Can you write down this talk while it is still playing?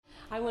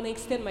I want to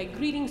extend my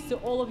greetings to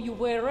all of you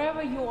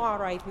wherever you are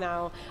right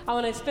now. I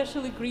want to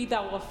especially greet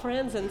our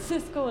friends in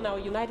Cisco and our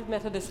United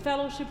Methodist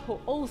Fellowship who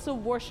also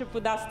worship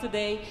with us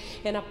today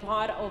and are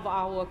part of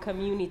our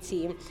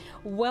community.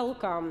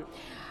 Welcome.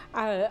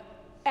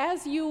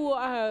 As you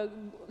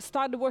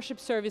start the worship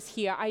service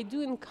here, I do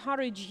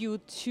encourage you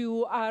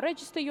to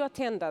register your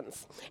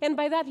attendance. And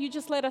by that, you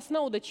just let us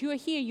know that you are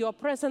here, you are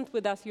present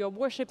with us, you are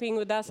worshiping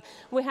with us.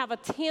 We have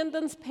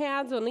attendance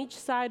pads on each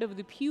side of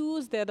the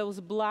pews. They're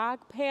those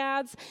black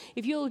pads.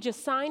 If you'll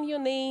just sign your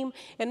name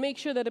and make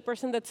sure that the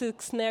person that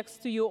sits next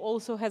to you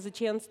also has a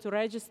chance to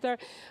register.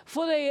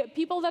 For the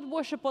people that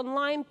worship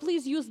online,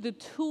 please use the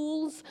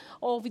tools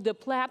of the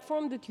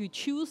platform that you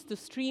choose to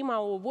stream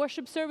our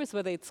worship service,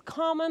 whether it's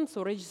comments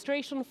or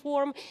registration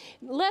form.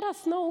 Let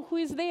us know who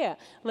is there.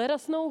 Let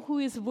us know who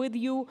is with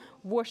you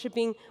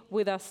worshiping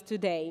with us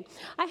today.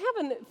 I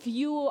have a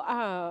few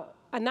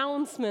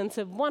announcements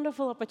of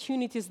wonderful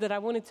opportunities that I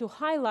wanted to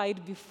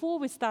highlight before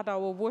we start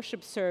our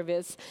worship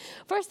service.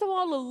 First of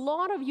all, a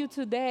lot of you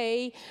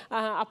today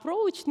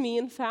approached me,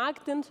 in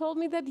fact, and told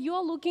me that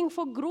you're looking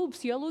for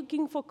groups, you're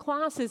looking for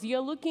classes,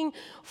 you're looking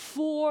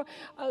for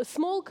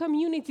small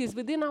communities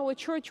within our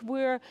church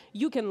where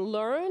you can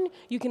learn,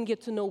 you can get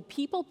to know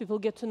people, people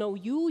get to know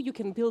you, you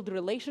can build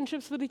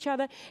relationships with each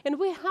other, and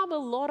we have a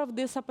lot of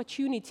these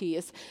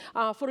opportunities.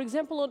 For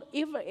example, on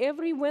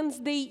every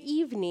Wednesday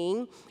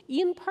evening,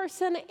 in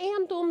person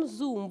and on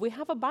Zoom, we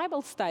have a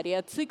Bible study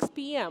at 6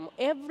 p.m.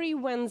 every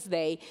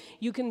Wednesday.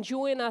 You can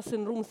join us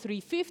in room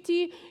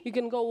 350. You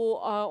can go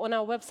on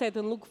our website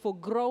and look for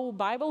Grow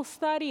Bible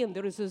Study, and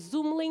there is a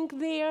Zoom link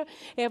there.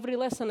 Every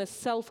lesson is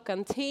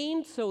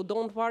self-contained, so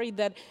don't worry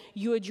that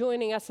you are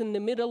joining us in the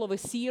middle of a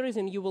series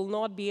and you will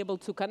not be able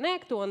to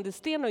connect or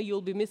understand, or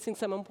you'll be missing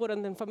some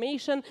important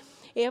information.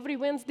 Every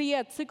Wednesday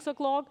at 6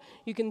 o'clock,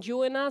 you can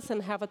join us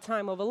and have a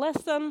time of a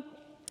lesson,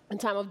 a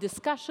time of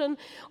discussion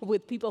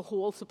with people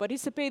who also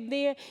participate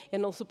there,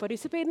 and also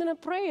participate in a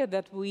prayer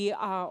that we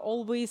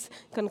always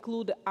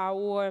conclude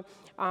our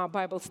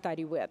Bible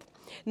study with.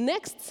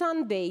 Next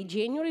Sunday,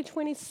 January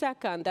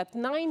 22nd at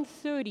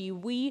 9:30,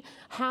 we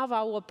have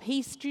our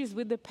Pastries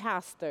with the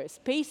Pastors.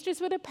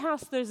 Pastries with the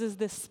Pastors is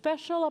the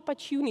special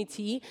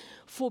opportunity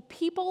for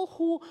people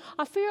who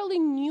are fairly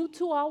new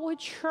to our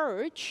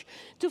church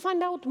to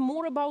find out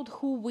more about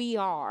who we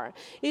are.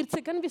 It's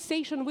a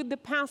conversation with the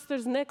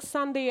pastors. Next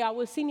Sunday,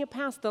 our senior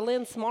pastor,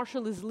 Lance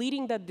Marshall, is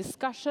leading that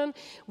discussion.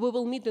 We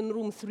will meet in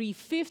room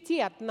 350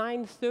 at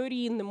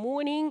 9:30 in the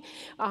morning.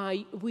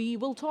 We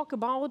will talk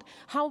about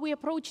how we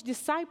approach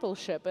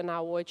discipleship in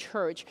our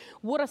church.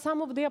 What are some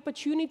of the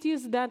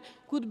opportunities that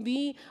could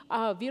be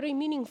very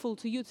meaningful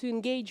to you to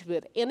engage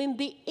with? And in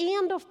the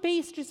end of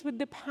Pastries with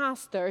the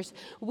Pastors,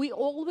 we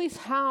always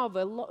have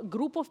a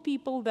group of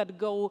people that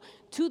go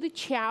to the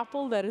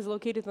chapel that is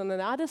located on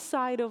the other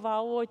side of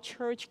our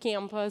church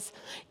campus,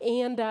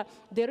 and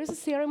there is a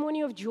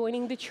ceremony of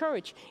joining the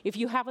church. If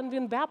you haven't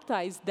been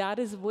baptized, that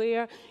is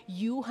where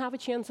you have a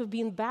chance of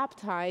being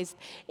baptized,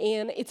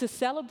 and it's a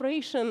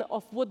celebration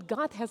of what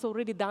God has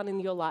already done in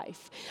your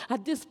life.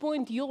 At this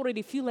point, you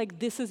already feel like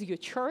this is your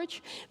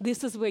church,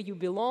 this is where you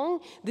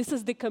belong, this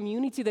is the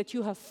community that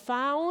you have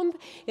found,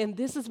 and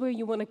this is where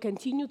you want to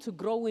continue to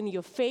grow in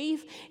your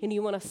faith, and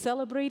you want to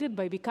celebrate it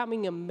by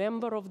becoming a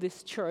member of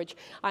this church.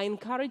 I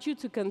encourage you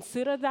to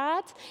consider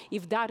that.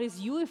 If that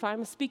is you, if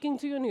I'm speaking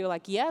to you and you're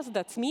like, yes,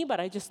 that's me, but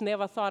I just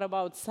never thought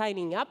about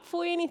signing up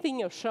for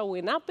anything or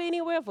showing up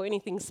anywhere for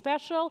anything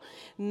special,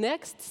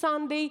 next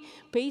Sunday,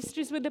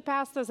 Pastries with the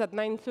Pastors at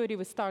 9:30,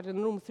 we start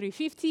in room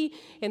 350,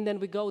 and then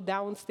we go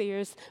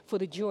downstairs for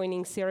the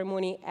joining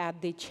ceremony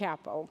at the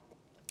chapel.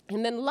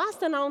 And then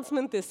last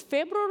announcement is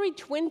February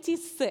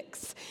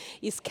 26th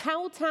is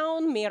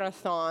Cowtown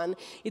Marathon.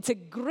 It's a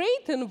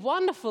great and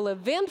wonderful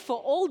event for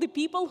all the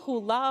people who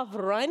love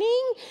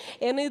running,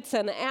 and it's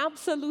an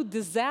absolute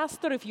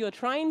disaster if you're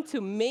trying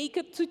to make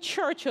it to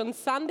church on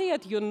Sunday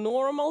at your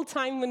normal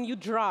time when you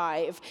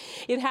drive.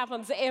 It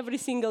happens every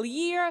single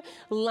year,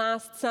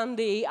 last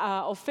Sunday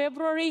of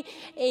February,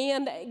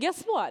 and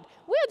guess what?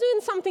 We're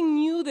doing something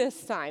new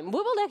this time.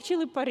 We will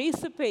actually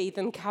participate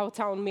in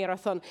Cowtown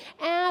Marathon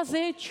as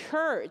a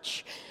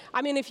church.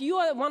 I mean, if you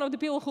are one of the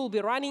people who will be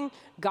running,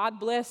 God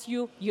bless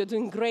you, you're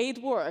doing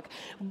great work.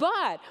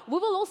 But we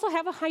will also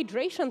have a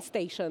hydration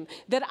station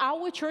that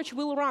our church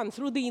will run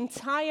through the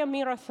entire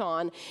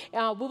marathon.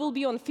 We will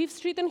be on 5th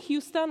Street in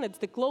Houston. It's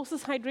the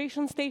closest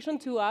hydration station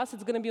to us.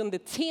 It's going to be on the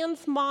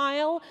 10th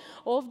mile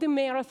of the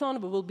marathon.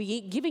 We will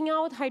be giving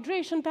out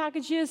hydration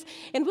packages,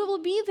 and we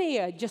will be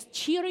there just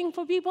cheering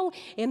for people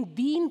and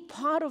being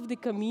part of the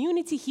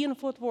community here in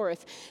Fort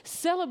Worth,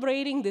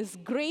 celebrating this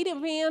great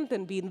event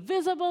and being being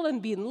visible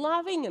and being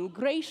loving and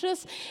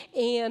gracious.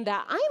 And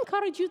I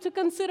encourage you to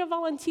consider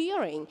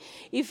volunteering.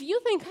 If you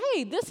think,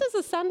 hey, this is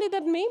a Sunday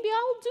that maybe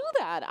I'll do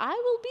that, I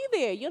will be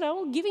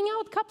there, giving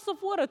out cups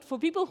of water for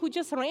people who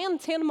just ran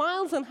 10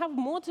 miles and have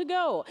more to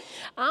go.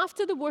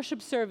 After the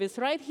worship service,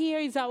 right here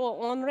is our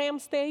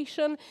on-ramp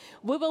station.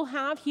 We will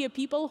have here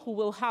people who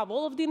will have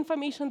all of the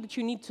information that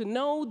you need to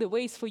know, the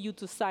ways for you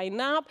to sign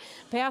up.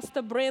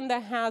 Pastor Brenda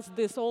has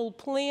this all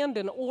planned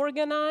and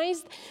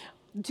organized.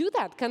 Do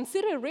that.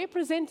 Consider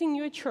representing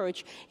your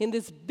church in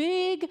this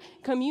big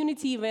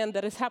community event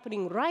that is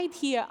happening right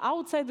here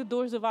outside the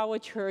doors of our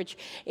church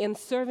and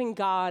serving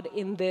God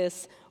in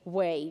this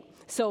way.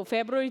 So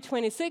February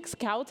 26th,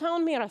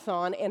 Cowtown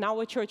Marathon, and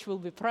our church will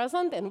be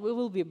present, and we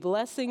will be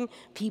blessing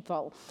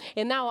people.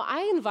 And now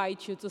I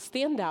invite you to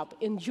stand up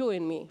and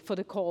join me for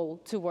the call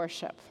to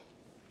worship.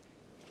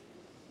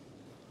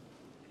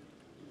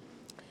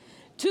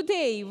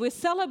 Today, we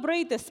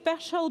celebrate a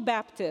special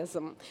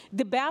baptism,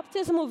 the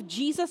baptism of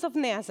Jesus of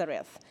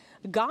Nazareth.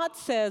 God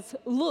says,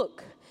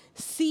 "Look,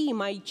 see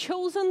my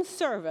chosen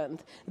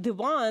servant, the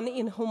one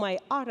in whom I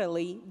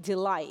utterly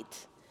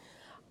delight.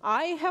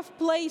 I have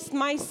placed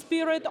my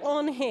spirit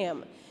on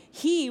him.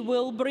 He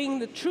will bring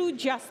the true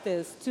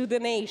justice to the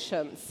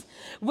nations."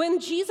 When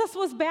Jesus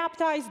was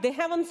baptized, the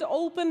heavens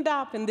opened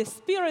up and the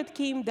Spirit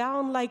came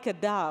down like a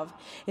dove.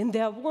 And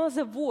there was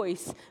a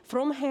voice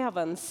from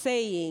heaven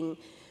saying,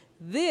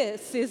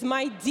 "This is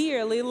my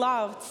dearly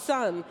loved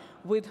Son,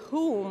 with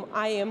whom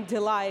I am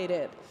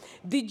delighted."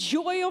 The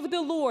joy of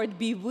the Lord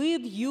be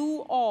with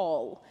you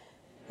all,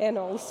 and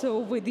also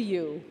with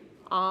you.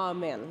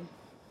 Amen.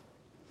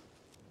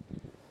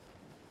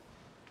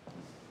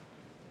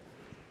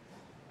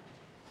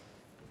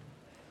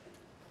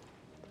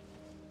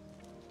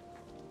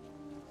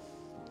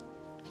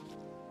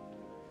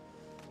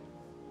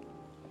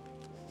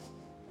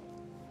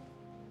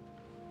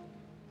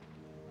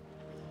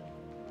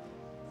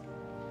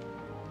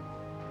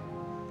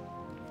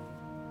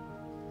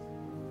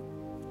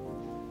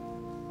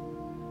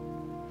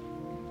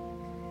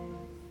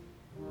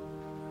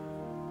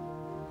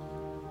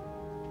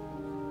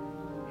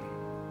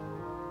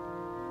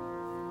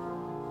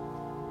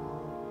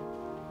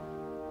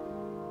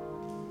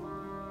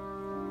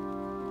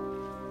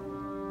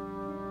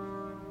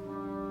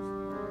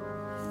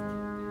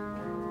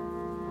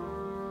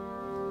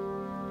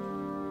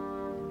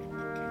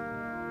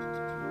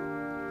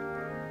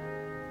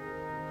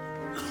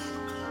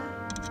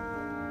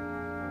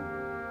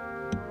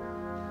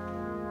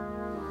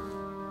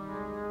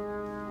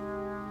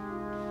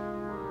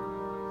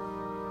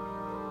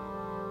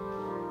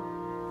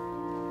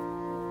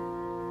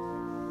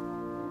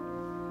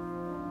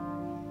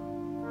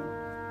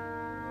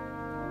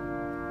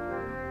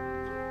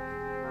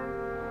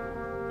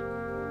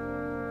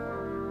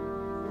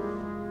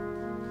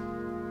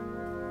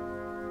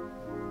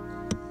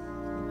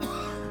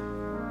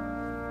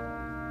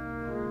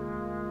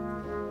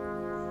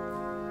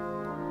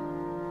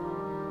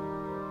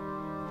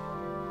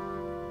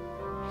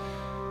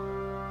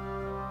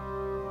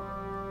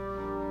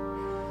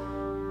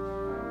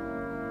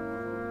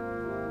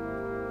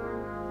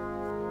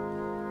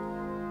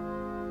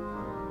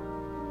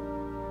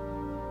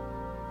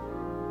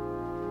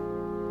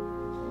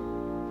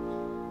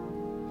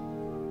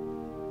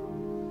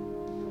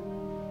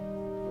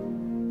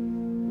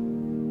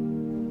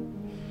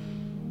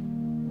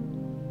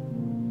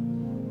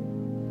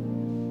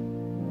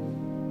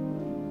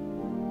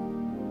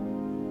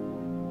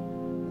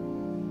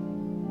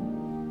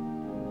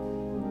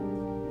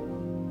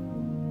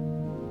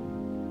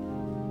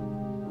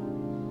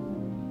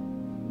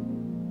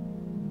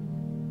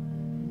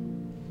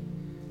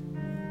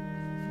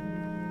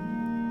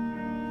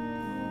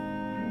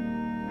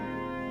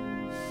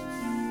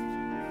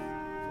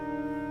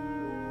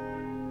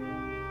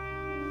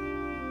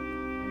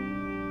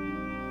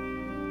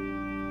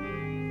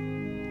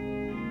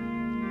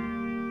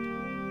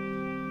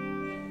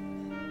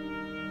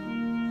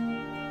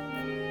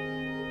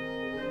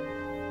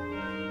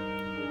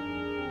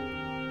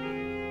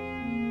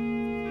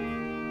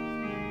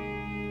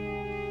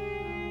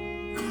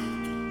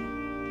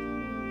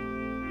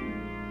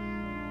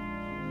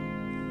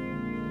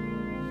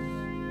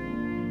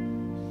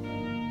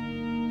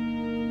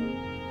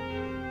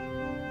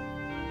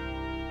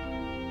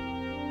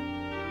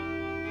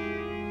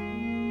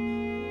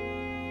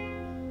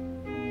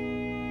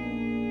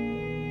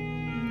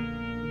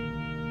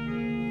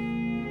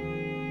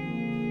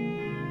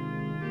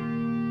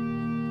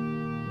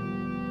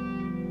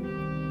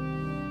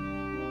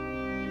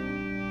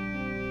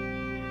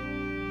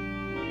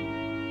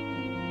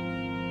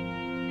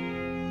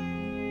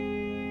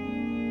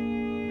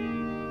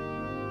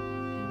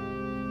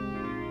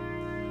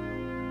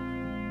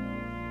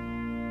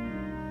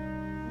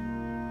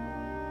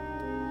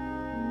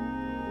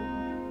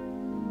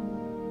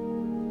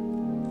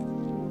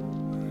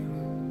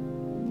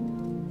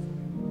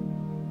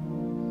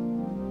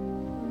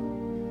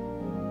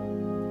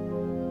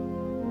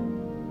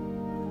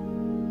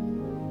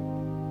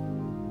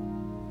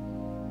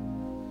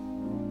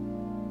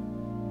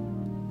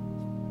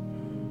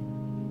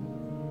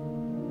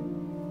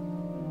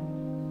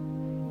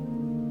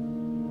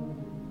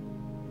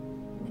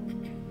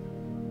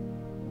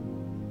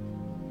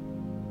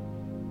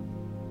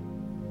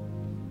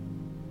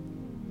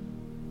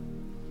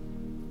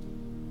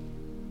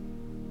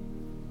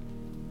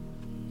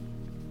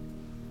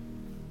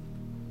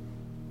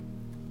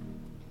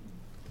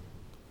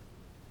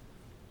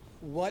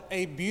 What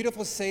a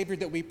beautiful Savior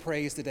that we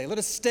praise today. Let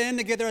us stand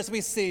together as we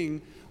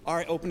sing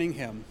our opening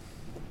hymn.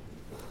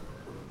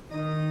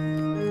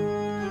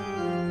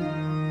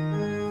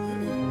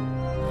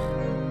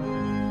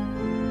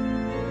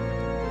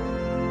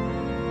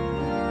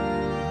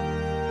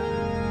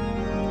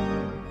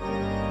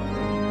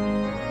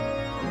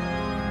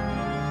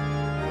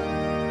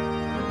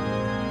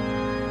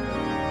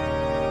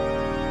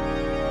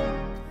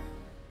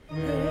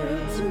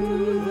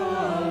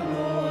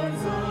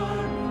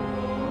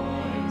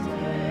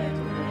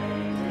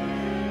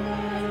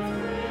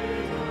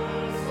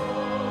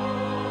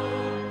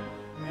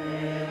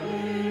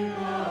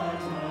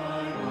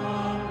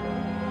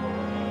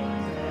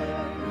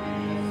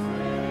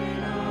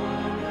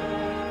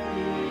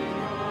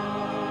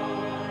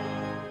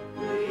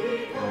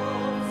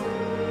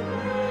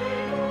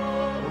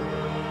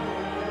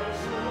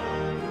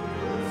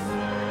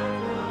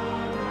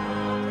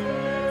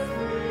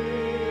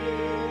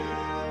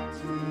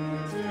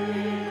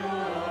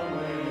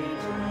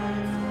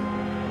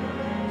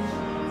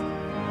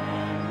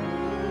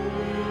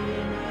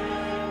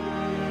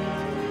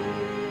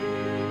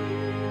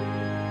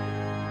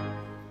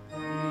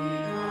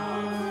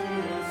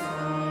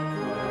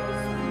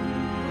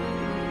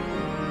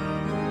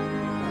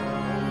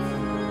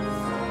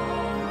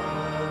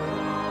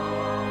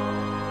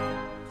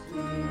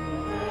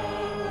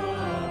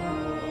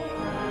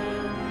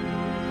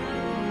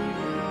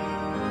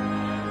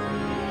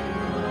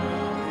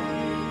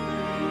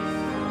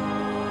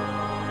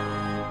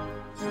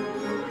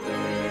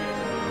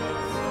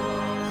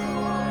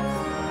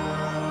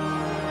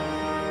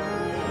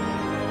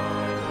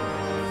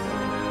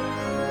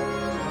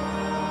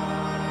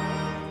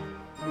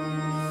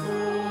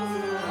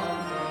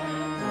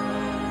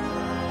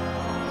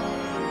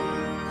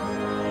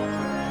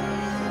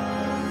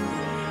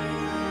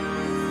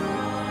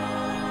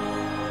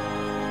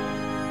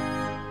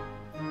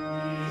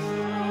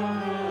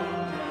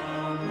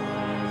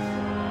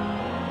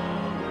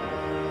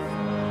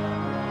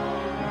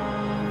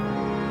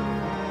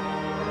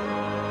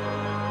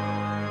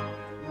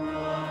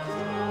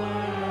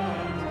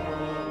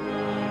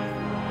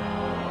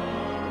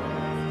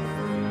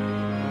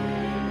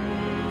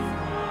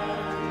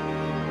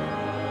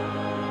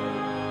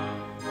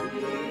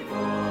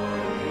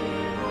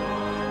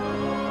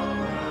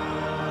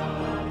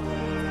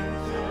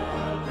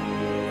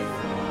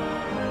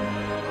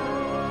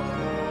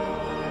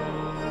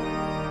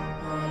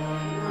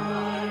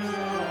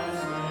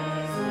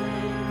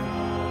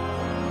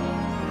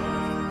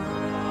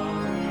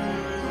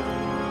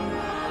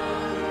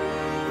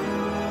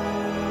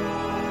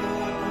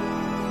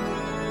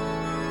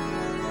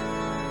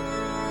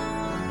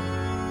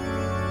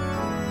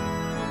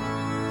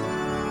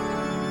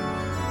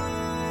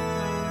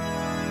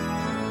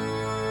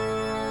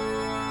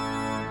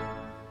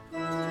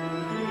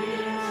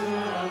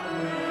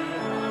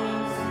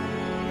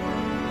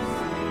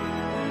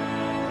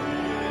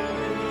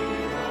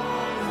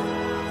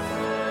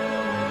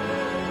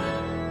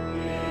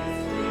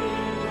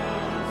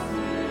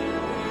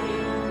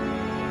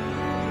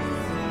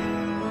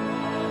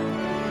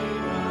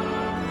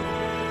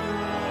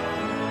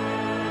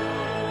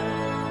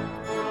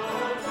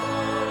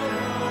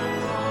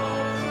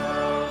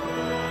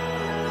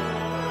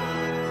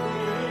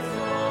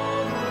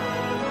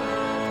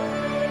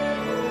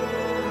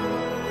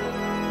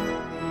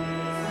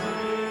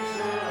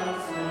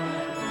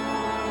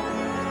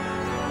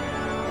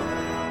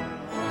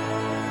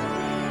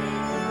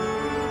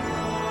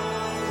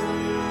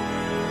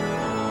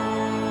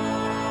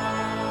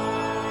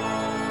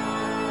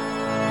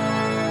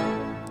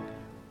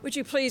 Would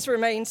you please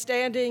remain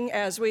standing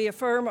as we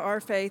affirm our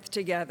faith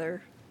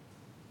together?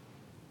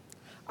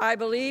 I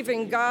believe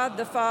in God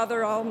the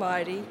Father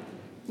Almighty,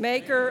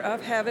 maker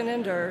of heaven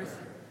and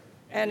earth,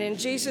 and in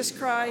Jesus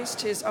Christ,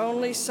 his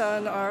only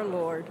Son, our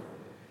Lord,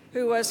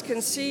 who was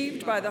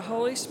conceived by the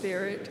Holy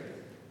Spirit,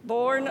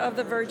 born of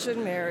the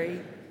Virgin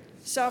Mary,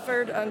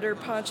 suffered under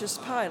Pontius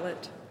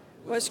Pilate,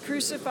 was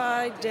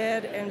crucified,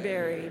 dead, and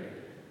buried.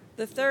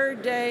 The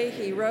third day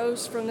he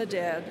rose from the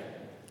dead.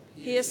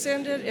 He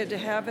ascended into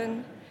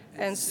heaven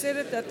and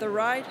sitteth at the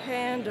right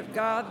hand of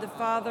God the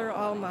Father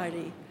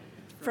Almighty.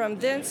 From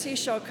thence he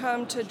shall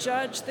come to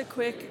judge the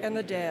quick and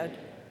the dead.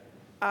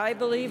 I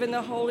believe in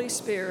the Holy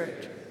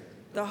Spirit,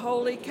 the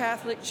Holy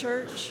Catholic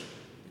Church,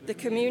 the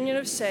communion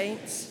of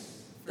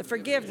saints, the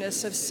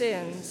forgiveness of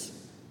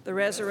sins, the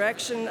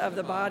resurrection of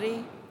the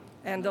body,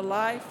 and the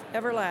life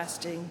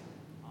everlasting.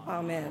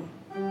 Amen.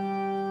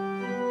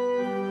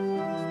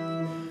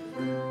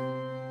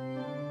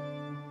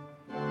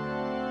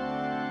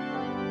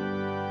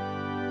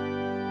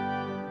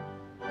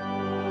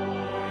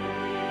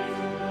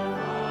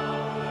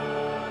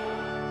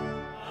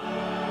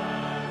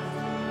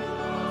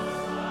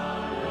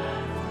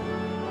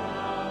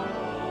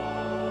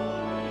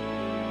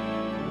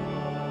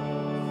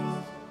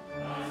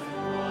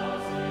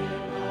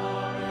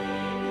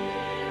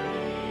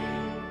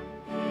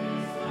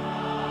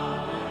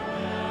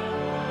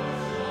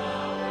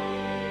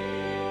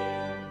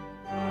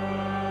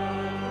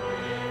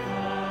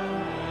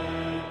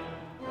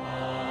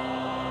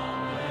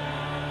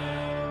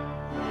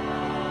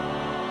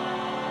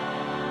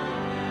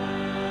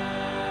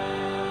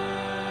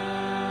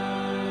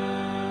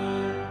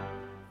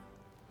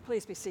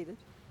 Please be seated.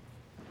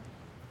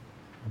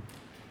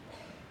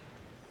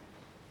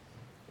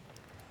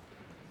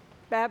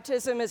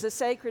 Baptism is a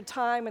sacred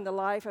time in the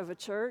life of a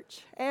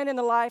church and in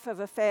the life of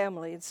a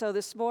family. And so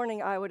this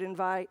morning I would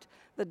invite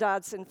the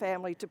Dodson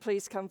family to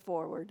please come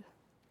forward.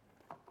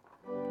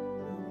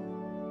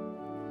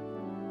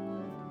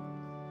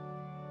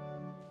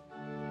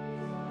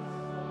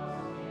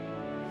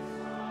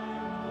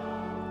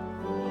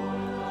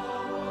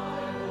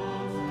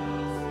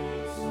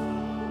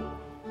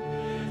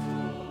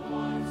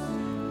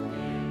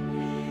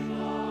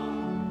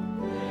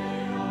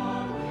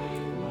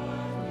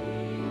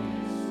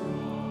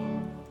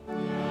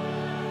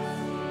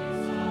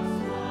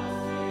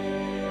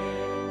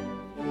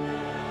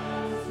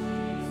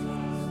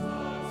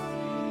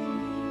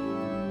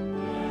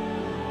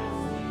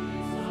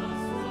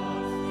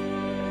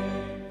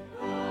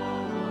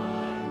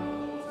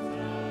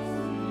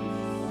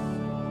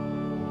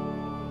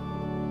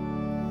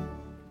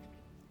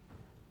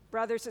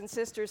 Brothers and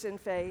sisters in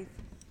faith,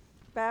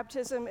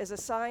 baptism is a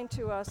sign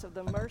to us of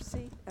the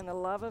mercy and the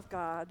love of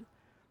God,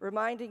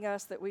 reminding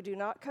us that we do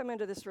not come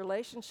into this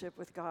relationship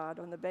with God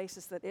on the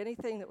basis that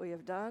anything that we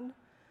have done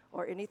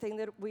or anything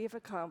that we have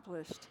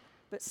accomplished,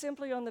 but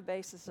simply on the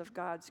basis of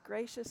God's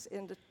gracious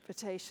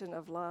invitation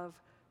of love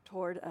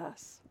toward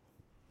us.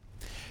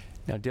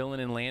 Now, Dylan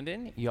and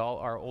Landon, y'all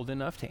are old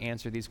enough to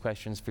answer these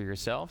questions for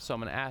yourself, so I'm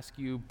going to ask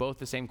you both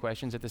the same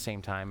questions at the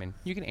same time, and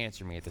you can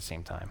answer me at the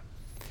same time.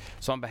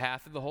 So on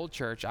behalf of the whole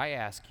church, I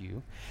ask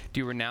you, do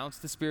you renounce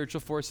the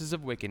spiritual forces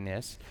of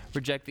wickedness,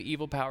 reject the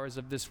evil powers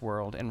of this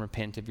world, and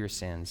repent of your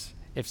sins?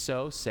 If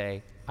so,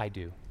 say, I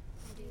do.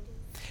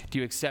 Do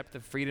you accept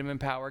the freedom and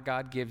power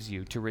God gives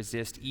you to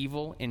resist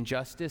evil,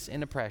 injustice,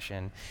 and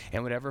oppression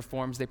in whatever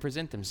forms they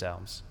present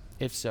themselves?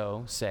 If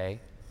so,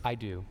 say, I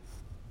do.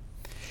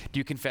 Do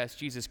you confess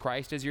Jesus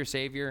Christ as your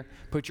Savior,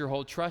 put your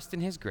whole trust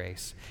in His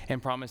grace,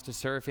 and promise to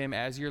serve Him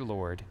as your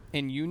Lord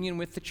in union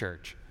with the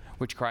church,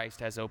 which Christ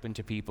has opened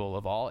to people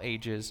of all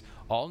ages,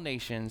 all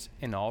nations,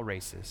 and all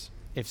races?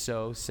 If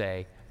so,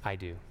 say, I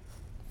do.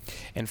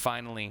 And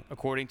finally,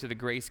 according to the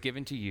grace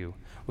given to you,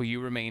 will you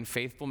remain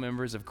faithful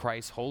members of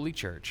Christ's holy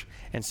church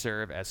and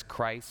serve as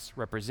Christ's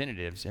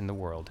representatives in the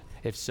world?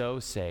 If so,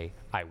 say,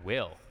 I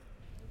will.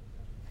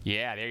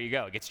 Yeah, there you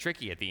go. It gets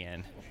tricky at the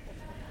end.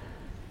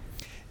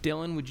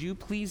 Dylan, would you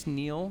please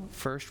kneel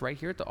first right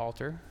here at the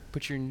altar?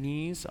 Put your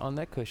knees on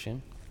that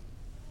cushion.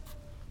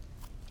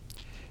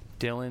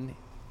 Dylan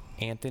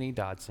Anthony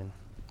Dodson,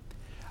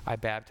 I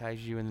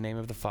baptize you in the name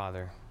of the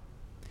Father,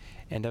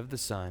 and of the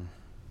Son,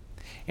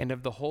 and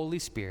of the Holy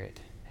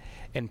Spirit,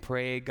 and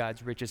pray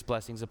God's richest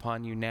blessings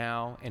upon you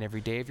now and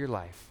every day of your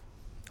life.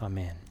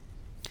 Amen.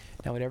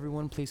 Now would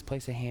everyone please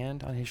place a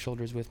hand on his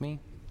shoulders with me?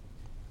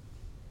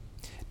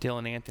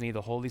 Dylan Anthony,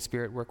 the Holy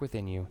Spirit work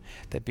within you,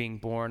 that being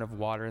born of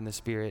water and the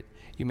Spirit,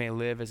 you may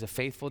live as a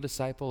faithful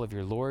disciple of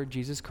your Lord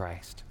Jesus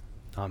Christ.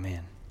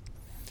 Amen.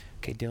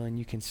 Okay, Dylan,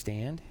 you can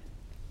stand.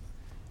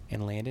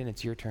 And Landon,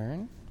 it's your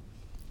turn.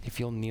 If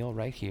you'll kneel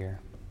right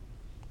here.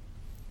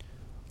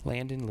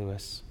 Landon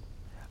Lewis,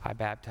 I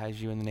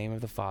baptize you in the name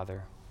of the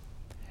Father,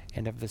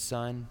 and of the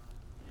Son,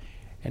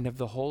 and of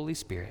the Holy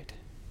Spirit,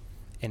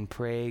 and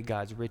pray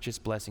God's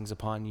richest blessings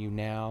upon you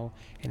now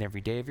and every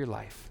day of your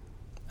life.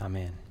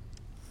 Amen.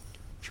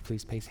 Would you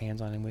please place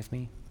hands on him with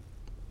me?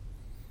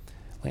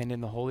 Landon,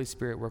 the Holy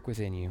Spirit work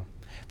within you,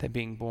 that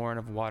being born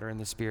of water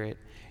and the Spirit,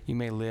 you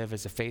may live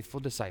as a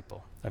faithful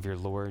disciple of your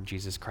Lord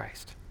Jesus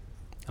Christ.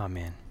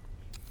 Amen.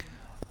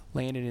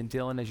 Landon and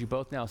Dylan, as you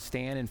both now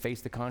stand and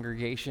face the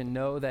congregation,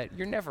 know that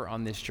you're never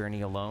on this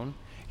journey alone.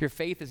 Your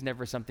faith is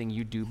never something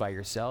you do by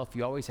yourself.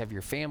 You always have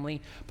your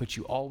family, but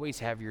you always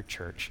have your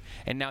church.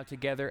 And now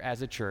together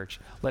as a church,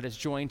 let us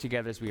join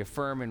together as we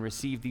affirm and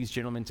receive these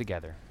gentlemen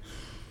together.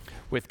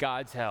 With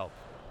God's help,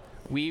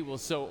 we will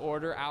so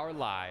order our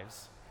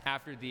lives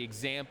after the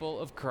example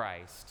of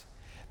Christ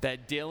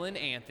that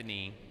Dylan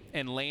Anthony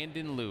and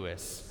Landon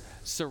Lewis,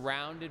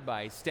 surrounded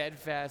by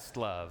steadfast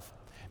love,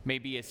 may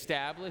be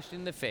established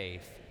in the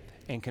faith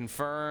and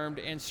confirmed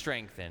and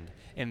strengthened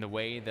in the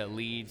way that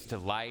leads to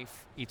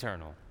life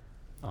eternal.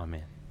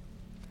 Amen.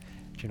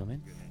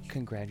 Gentlemen,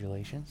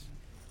 congratulations.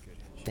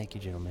 Thank you,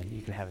 gentlemen.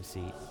 You can have a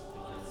seat.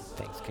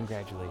 Thanks.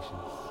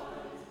 Congratulations.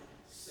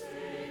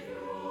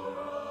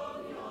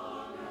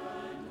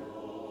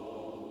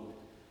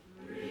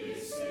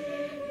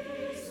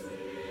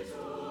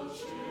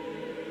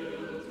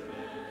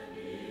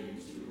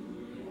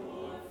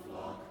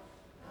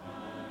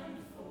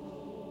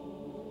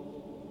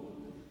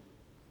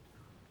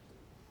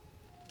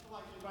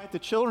 The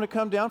children to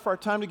come down for our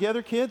time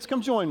together. Kids,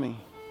 come join me.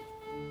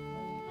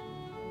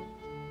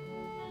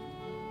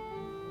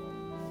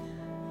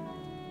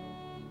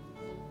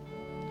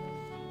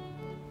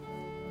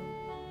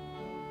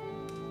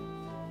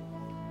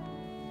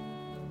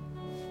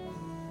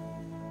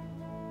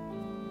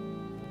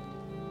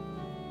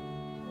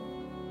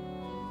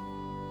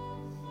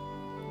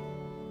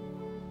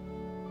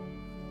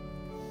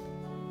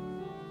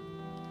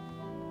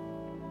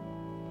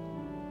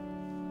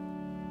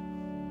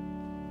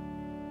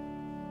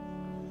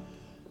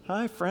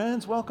 Hi,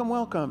 friends. Welcome,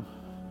 welcome.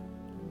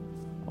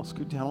 I'll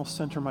scoot down. I'll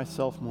center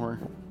myself more.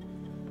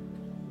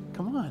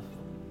 Come on.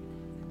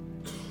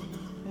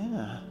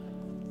 Yeah.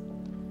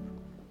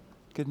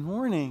 Good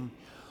morning.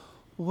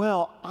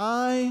 Well,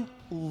 I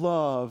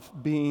love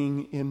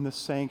being in the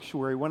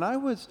sanctuary. When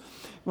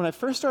I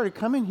first started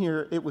coming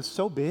here, it was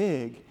so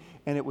big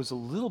and it was a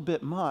little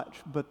bit much.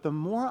 But the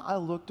more I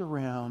looked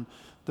around,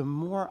 the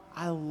more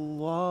I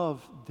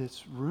love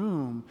this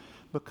room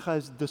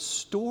because the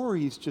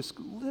stories just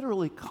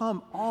literally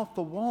come off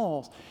the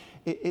walls.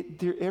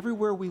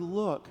 Everywhere we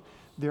look,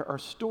 there are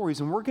stories,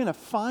 and we're going to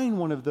find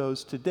one of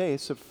those today.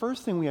 So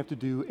first thing we have to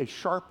do is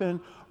sharpen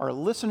our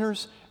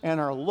listeners and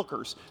our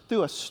lookers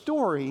through a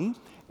story,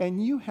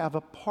 and you have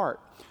a part.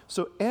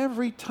 So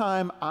every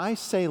time I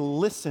say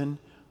listen,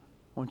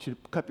 I want you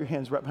to cup your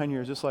hands right behind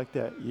your ears just like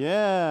that.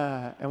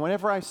 Yeah. And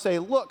whenever I say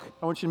look,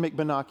 I want you to make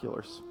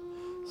binoculars.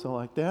 So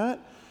like that.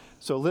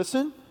 So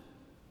listen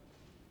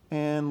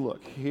and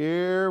look.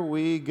 Here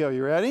we go.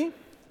 You ready?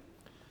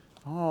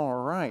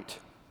 All right.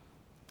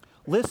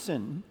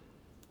 Listen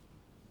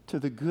to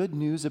the good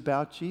news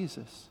about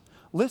Jesus.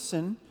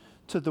 Listen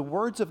to the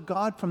words of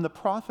God from the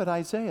prophet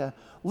Isaiah.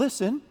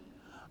 Listen,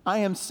 I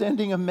am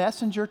sending a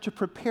messenger to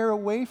prepare a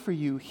way for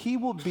you. He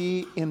will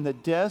be in the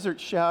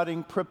desert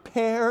shouting,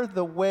 prepare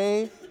the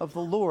way of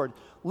the Lord.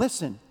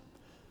 Listen,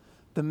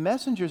 the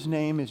messenger's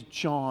name is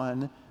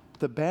John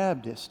the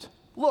Baptist.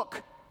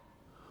 Look,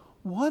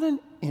 what an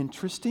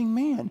interesting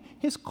man.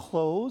 His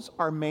clothes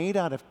are made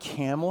out of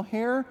camel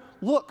hair.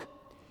 Look,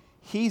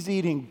 he's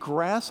eating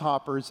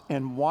grasshoppers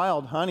and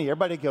wild honey.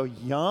 Everybody go,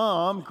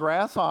 yum,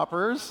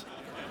 grasshoppers.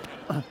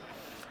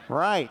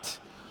 Right.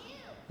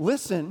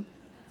 Listen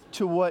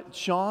to what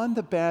John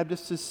the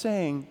Baptist is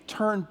saying.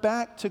 Turn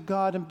back to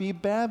God and be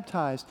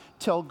baptized.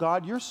 Tell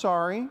God you're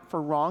sorry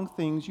for wrong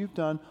things you've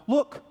done.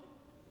 Look,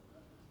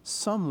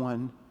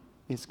 someone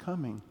is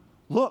coming.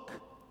 Look,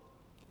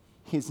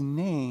 his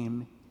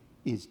name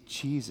is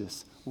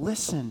Jesus.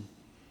 Listen,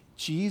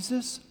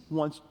 Jesus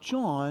wants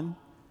John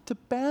to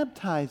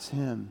baptize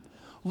him.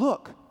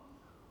 Look,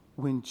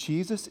 when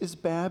Jesus is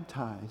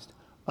baptized,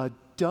 a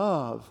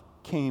dove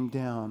came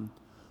down.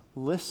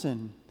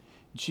 Listen,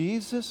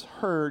 Jesus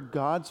heard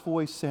God's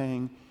voice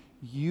saying,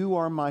 you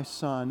are my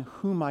son,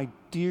 whom I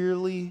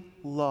dearly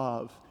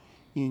love.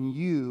 In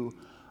you,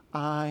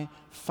 I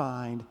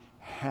find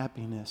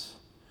happiness.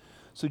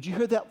 So did you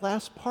hear that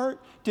last part?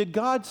 Did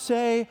God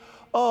say,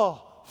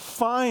 oh,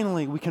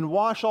 finally, we can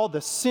wash all the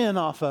sin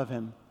off of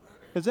him?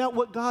 Is that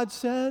what God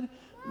said?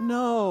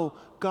 No,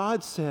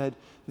 God said,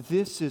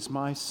 this is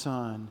my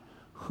son,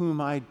 whom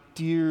I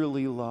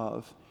dearly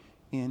love.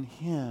 In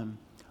him,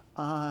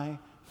 I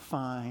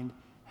find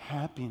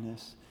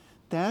happiness.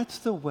 That's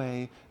the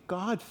way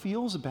God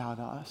feels about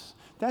us.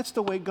 That's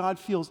the way God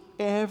feels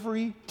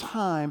every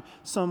time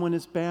someone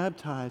is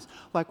baptized.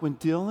 Like when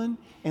Dylan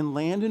and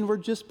Landon were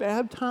just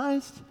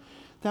baptized,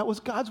 that was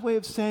God's way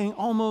of saying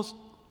almost,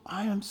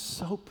 I am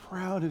so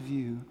proud of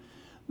you.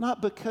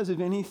 Not because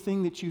of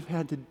anything that you've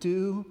had to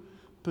do,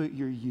 but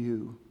you're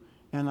you.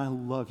 And I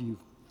love you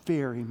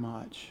very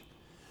much.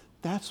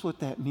 That's what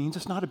that means.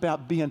 It's not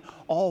about being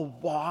all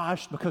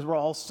washed because we're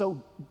all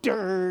so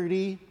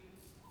dirty.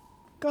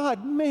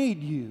 God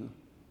made you.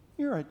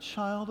 You're a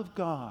child of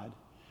God.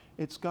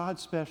 It's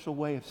God's special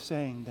way of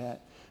saying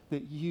that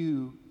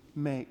you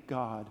make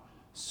God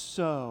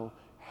so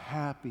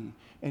happy.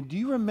 And do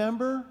you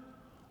remember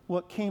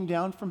what came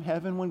down from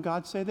heaven when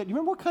God said that? Do you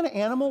remember what kind of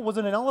animal? Was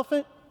it an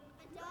elephant?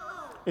 A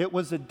dove. It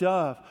was a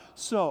dove.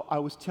 So I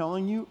was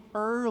telling you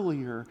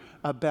earlier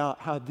about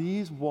how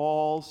these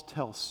walls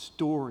tell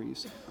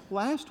stories.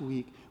 Last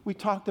week, we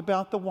talked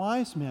about the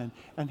wise men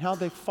and how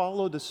they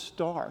followed a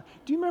star.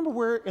 Do you remember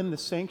where in the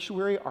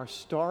sanctuary our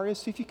star is?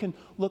 See if you can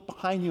look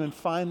behind you and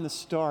find the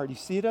star. Do you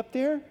see it up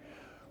there?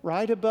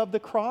 Right above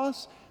the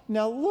cross?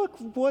 Now look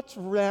what's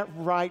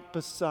right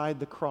beside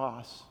the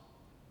cross.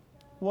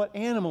 What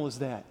animal is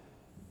that?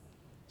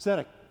 Is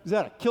that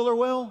a killer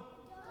whale?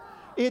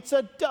 It's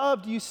a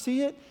dove. Do you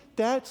see it?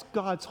 That's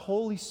God's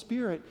Holy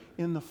Spirit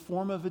in the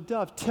form of a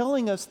dove,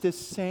 telling us this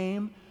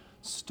same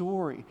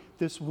story,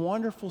 this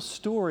wonderful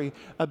story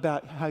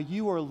about how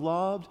you are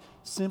loved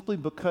simply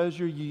because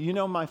you're you. You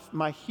know,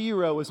 my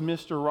hero is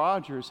Mr.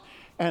 Rogers,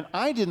 and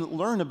I didn't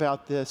learn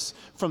about this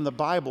from the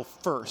Bible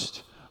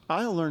first.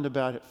 I learned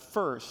about it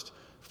first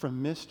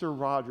from Mr.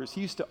 Rogers.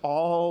 He used to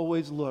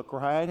always look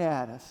right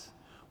at us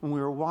when we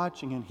were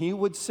watching, and he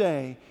would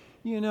say,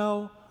 you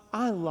know,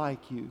 I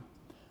like you,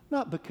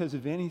 not because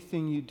of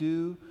anything you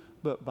do,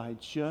 but by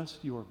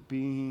just your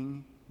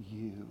being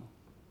you.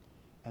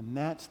 And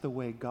that's the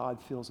way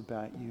God feels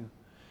about you.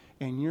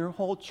 And your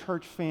whole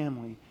church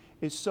family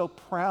is so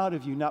proud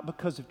of you, not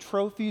because of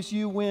trophies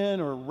you win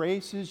or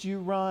races you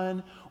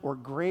run or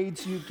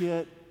grades you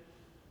get,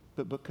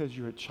 but because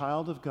you're a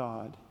child of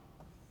God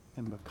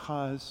and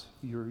because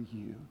you're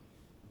you.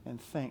 And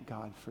thank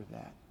God for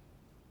that.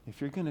 If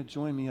you're going to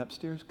join me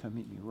upstairs, come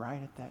meet me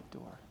right at that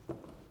door.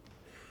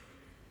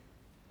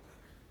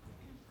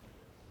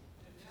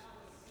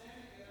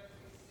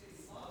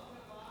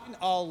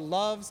 all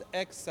loves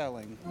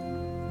excelling.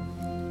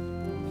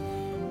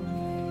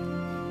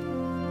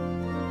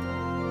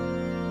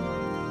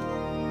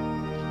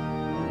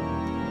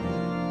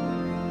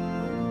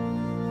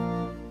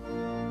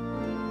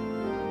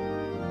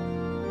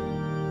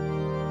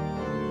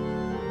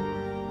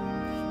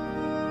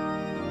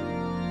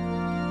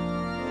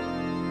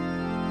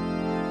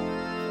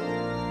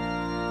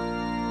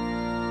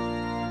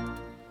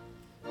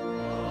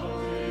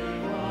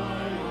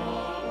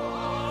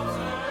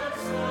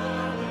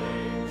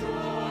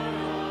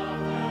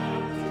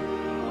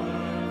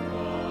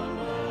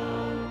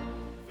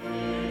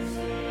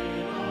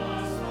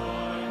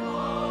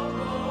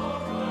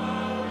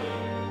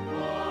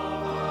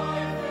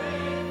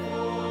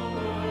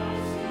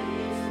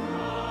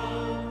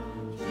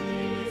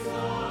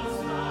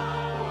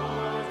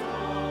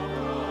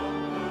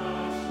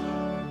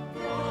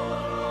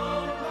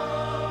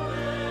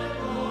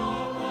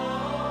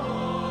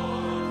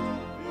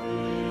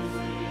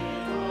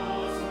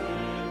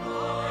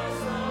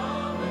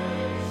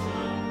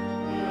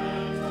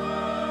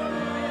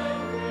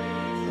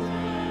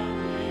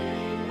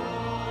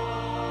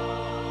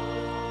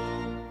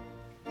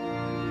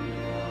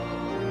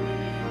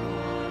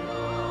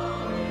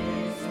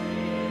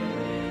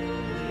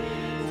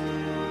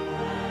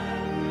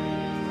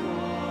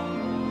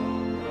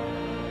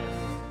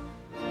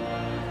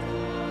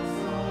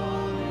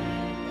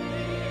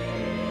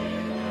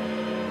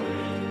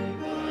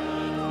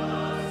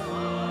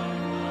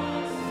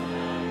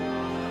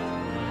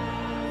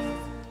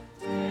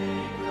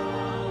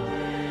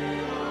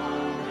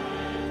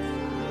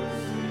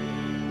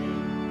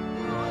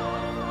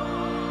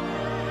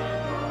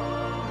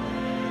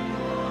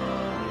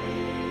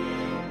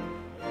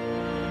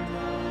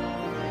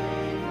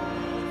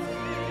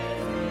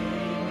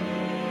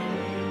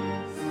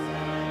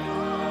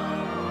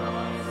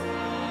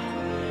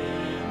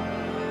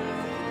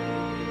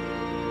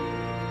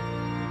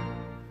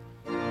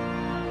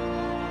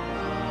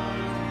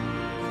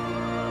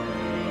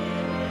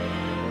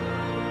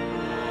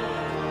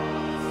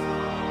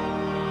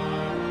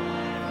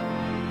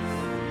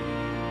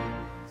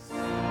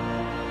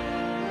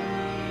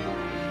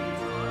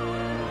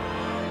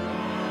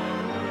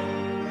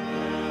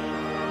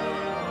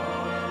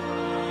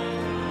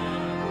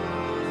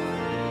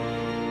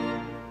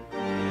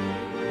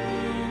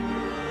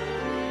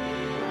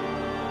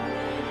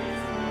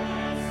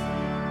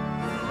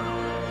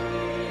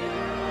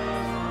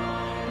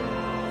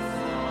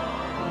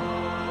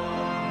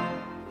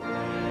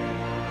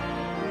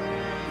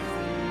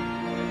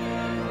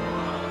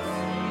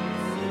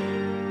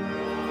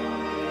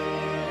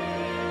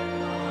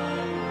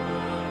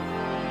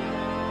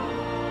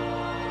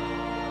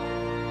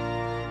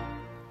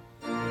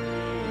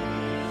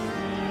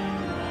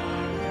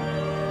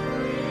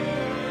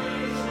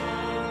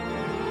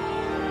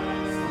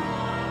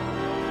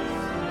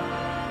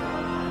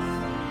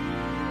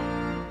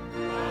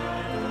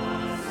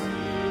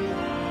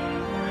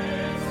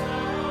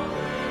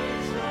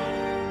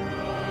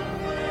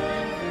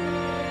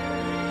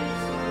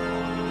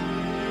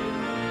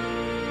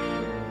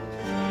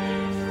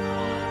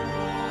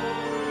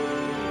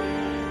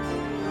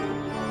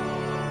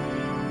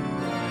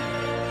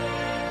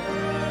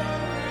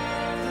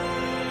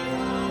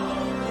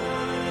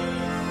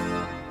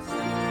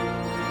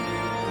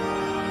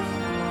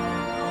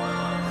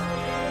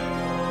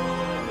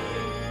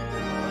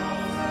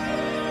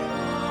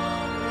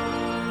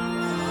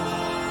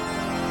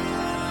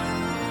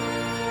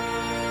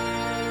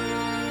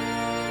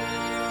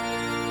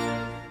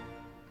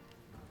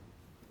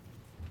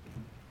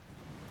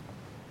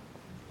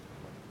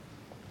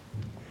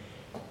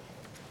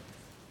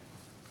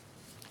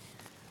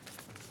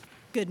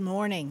 Good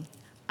morning.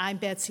 I'm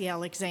Betsy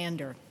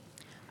Alexander.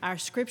 Our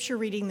scripture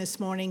reading this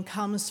morning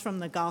comes from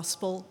the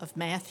Gospel of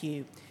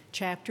Matthew,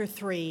 chapter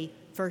 3,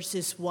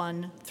 verses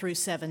 1 through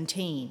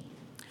 17.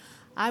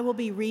 I will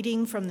be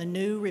reading from the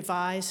New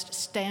Revised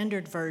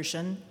Standard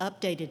Version,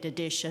 updated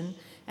edition,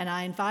 and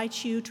I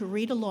invite you to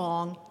read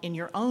along in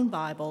your own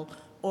Bible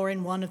or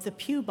in one of the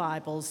pew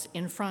Bibles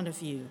in front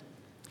of you.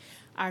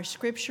 Our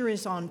scripture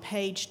is on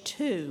page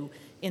 2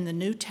 in the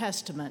New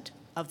Testament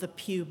of the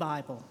Pew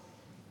Bible.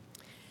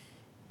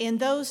 In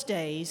those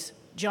days,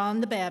 John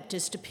the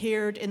Baptist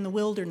appeared in the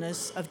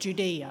wilderness of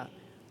Judea,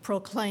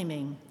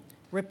 proclaiming,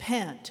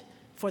 "Repent,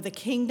 for the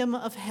kingdom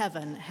of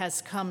heaven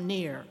has come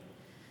near."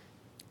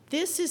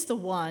 This is the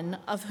one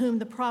of whom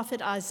the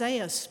prophet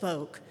Isaiah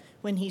spoke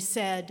when he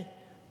said,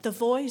 "The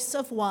voice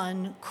of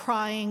one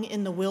crying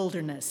in the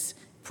wilderness,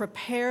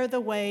 prepare the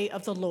way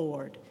of the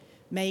Lord,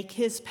 make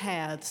his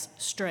paths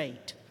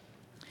straight."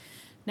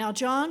 Now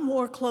John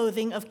wore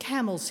clothing of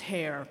camel's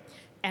hair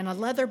and a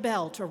leather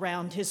belt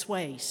around his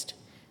waist,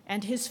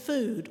 and his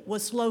food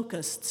was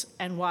locusts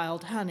and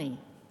wild honey.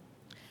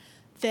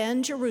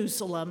 Then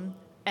Jerusalem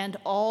and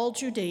all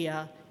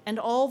Judea and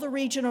all the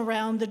region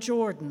around the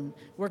Jordan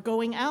were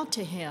going out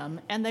to him,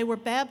 and they were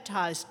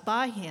baptized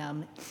by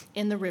him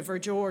in the river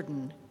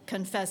Jordan,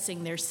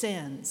 confessing their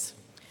sins.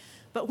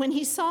 But when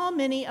he saw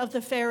many of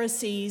the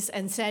Pharisees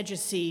and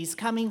Sadducees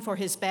coming for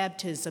his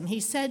baptism, he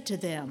said to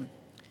them,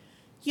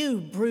 "You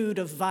brood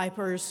of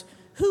vipers,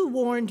 who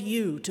warned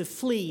you to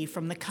flee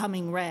from the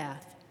coming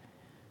wrath?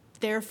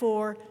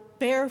 Therefore,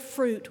 bear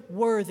fruit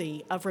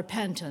worthy of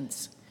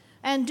repentance,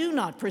 and do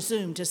not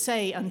presume to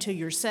say unto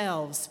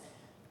yourselves,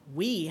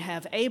 'We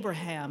have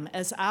Abraham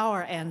as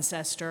our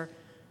ancestor,'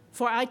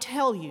 for I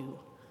tell you,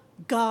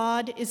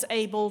 God is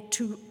able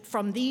to,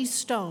 from these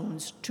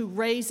stones, to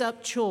raise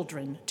up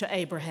children to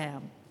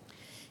Abraham.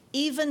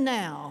 Even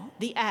now,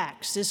 the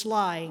axe is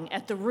lying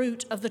at the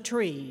root of the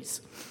trees.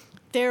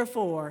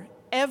 Therefore,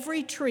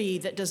 every tree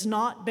that does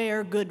not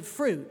bear good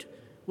fruit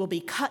will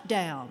be cut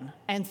down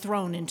and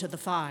thrown into the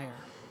fire.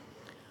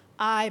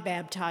 I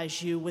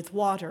baptize you with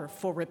water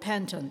for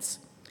repentance,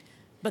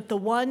 but the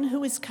one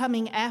who is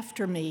coming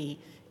after me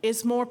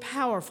is more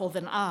powerful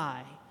than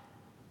I,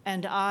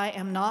 and I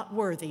am not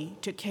worthy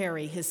to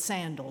carry his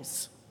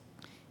sandals.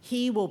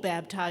 He will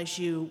baptize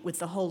you with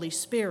the Holy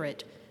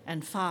Spirit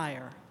and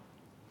fire.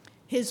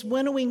 His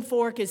winnowing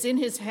fork is in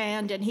his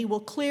hand, and he will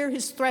clear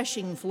his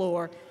threshing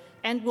floor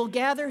and will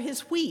gather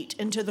his wheat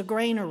into the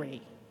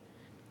granary.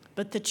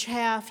 But the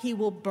chaff he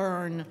will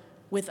burn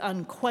with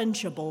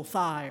unquenchable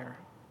fire."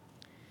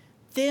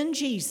 Then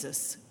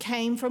Jesus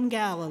came from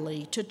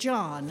Galilee to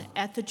John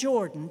at the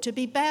Jordan to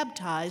be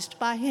baptized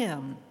by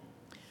him.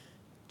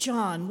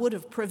 John would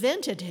have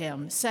prevented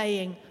him,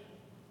 saying,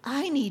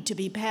 "I need to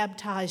be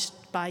baptized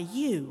by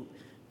you.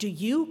 Do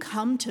you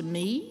come to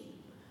me?"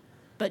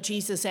 But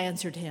Jesus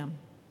answered him,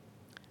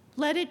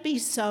 "Let it be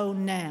so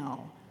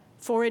now,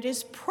 for it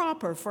is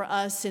proper for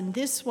us in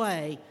this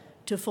way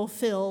to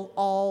fulfill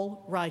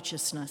all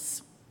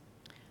righteousness."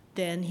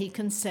 Then he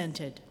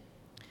consented.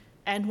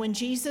 And when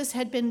Jesus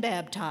had been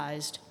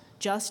baptized,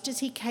 just as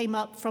he came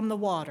up from the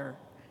water,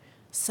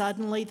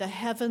 suddenly the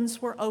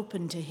heavens were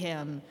opened to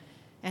him,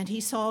 and he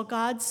saw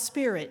God's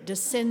Spirit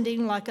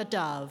descending like a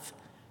dove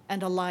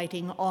and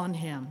alighting on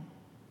him.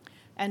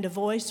 And a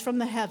voice from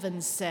the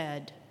heavens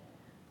said,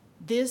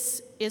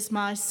 "This is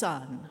my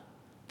Son,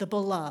 the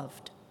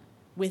beloved,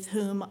 with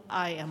whom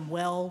I am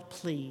well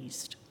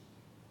pleased."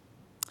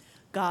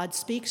 God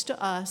speaks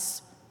to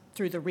us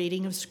through the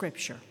reading of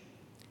Scripture.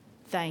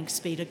 Thanks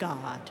be to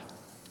God.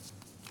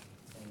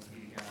 Thanks be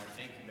to God.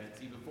 Thank you,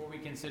 Betsy. Before we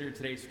consider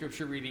today's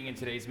Scripture reading and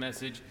today's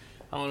message,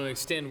 I want to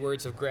extend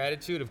words of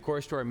gratitude, of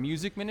course, to our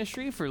music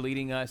ministry for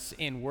leading us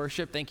in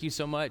worship. Thank you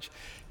so much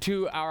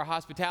to our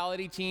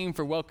hospitality team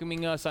for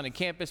welcoming us on a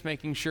campus,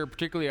 making sure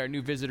particularly our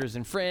new visitors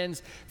and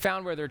friends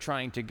found where they're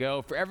trying to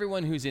go. For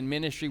everyone who's in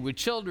ministry with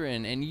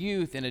children and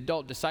youth and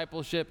adult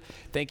discipleship,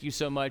 thank you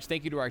so much.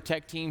 Thank you to our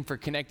tech team for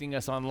connecting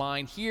us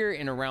online here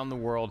and around the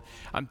world.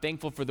 I'm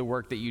thankful for the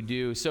work that you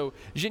do. So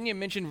Jinya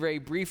mentioned very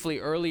briefly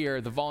earlier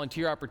the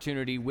volunteer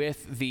opportunity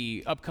with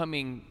the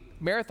upcoming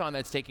marathon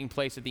that's taking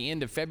place at the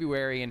end of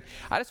February. And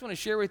I just want to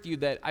share with you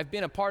that I've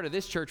been a part of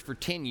this church for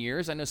 10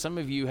 years. I know some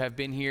of you have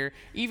been here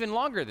even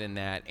longer than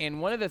that. And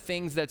one of the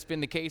things that's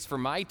been the case for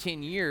my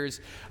 10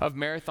 years of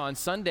Marathon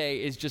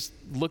Sunday is just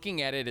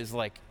looking at it as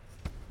like,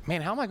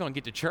 man, how am I going to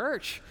get to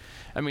church?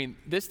 I mean,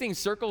 this thing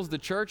circles the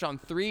church on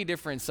 3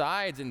 different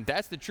sides, and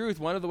that's the truth.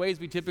 One of the ways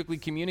we typically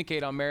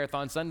communicate on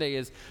Marathon Sunday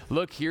is,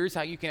 look, here's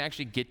how you can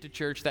actually get to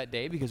church that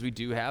day, because we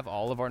do have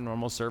all of our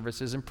normal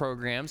services and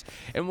programs,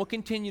 and we'll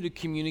continue to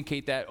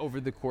communicate that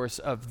over the course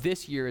of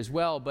this year as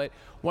well. But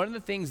one of the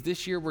things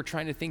this year we're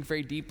trying to think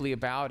very deeply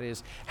about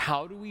is,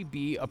 how do we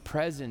be a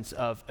presence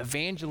of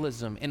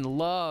evangelism and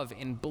love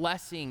and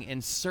blessing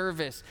and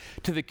service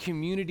to the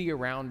community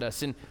around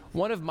us? And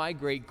one of my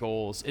great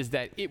goals is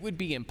that it would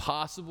be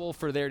impossible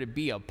for there to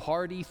be a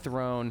party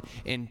thrown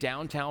in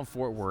downtown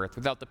Fort Worth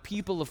without the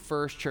people of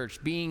First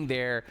Church being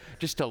there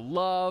just to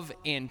love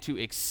and to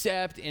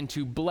accept and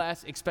to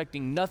bless,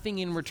 expecting nothing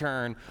in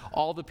return,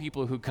 all the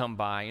people who come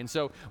by. And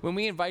so when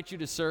we invite you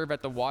to serve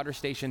at the water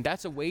station,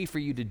 that's a way for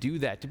you to do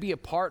that, to be a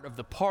part of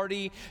the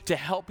party, to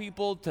help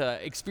people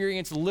to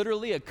experience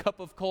literally a cup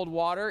of cold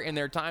water in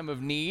their time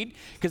of need,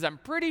 because I'm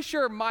pretty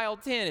sure mile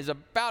 10 is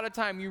about a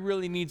time you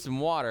really need some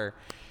water.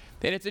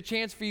 And it's a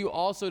chance for you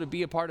also to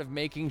be a part of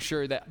making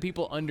sure that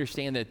people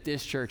understand that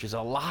this church is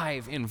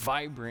alive and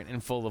vibrant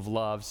and full of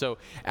love. So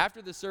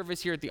after the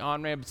service here at the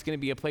on-ramp, it's going to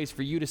be a place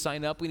for you to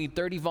sign up. We need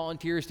 30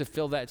 volunteers to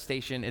fill that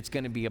station. It's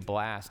going to be a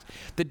blast.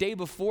 The day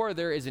before,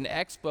 there is an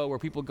expo where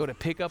people go to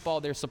pick up all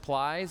their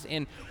supplies,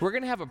 and we're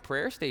going to have a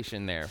prayer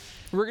station there.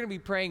 We're going to be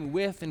praying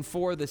with and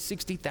for the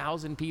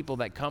 60,000 people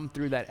that come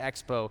through that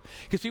expo,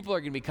 because people are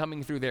going to be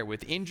coming through there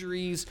with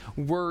injuries,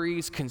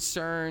 worries,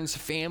 concerns,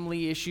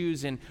 family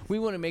issues, and we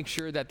want to make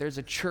sure that there's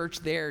a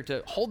church there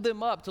to hold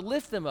them up, to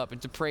lift them up,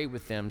 and to pray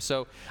with them.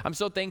 So I'm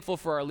so thankful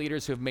for our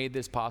leaders who have made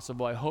this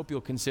possible. I hope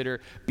you'll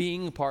consider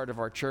being a part of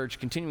our church,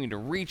 continuing to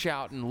reach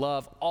out and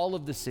love all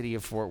of the city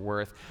of Fort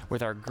Worth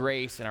with our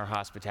grace and our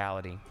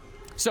hospitality.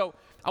 So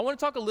I want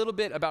to talk a little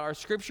bit about our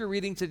scripture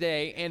reading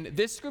today, and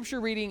this scripture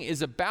reading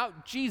is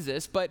about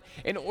Jesus, but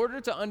in order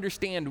to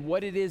understand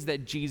what it is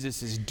that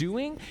Jesus is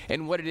doing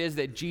and what it is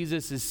that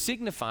Jesus is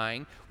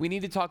signifying, we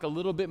need to talk a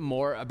little bit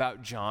more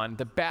about John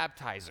the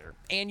Baptizer.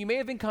 And you may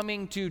have been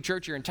coming to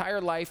church your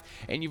entire life,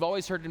 and you've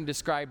always heard him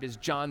described as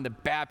John the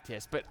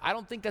Baptist, but I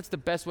don't think that's the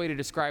best way to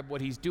describe what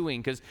he's doing,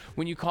 because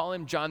when you call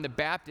him John the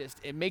Baptist,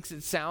 it makes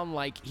it sound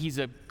like he's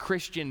a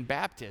Christian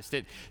Baptist.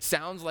 It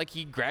sounds like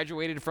he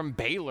graduated from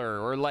Baylor,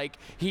 or like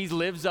he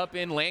lives up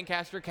in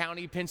Lancaster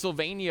County,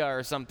 Pennsylvania,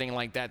 or something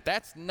like that.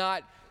 That's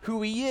not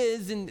who he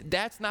is, and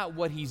that's not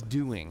what he's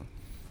doing.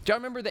 Do y'all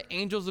remember the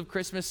Angels of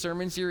Christmas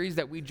sermon series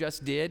that we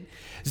just did?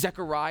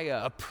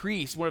 Zechariah, a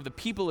priest, one of the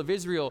people of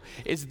Israel,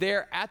 is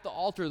there at the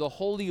altar, the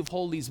Holy of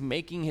Holies,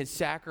 making his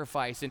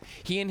sacrifice, and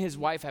he and his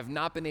wife have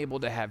not been able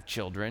to have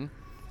children.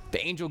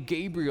 The angel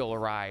Gabriel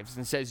arrives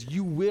and says,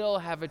 "You will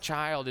have a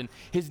child, and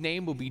his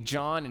name will be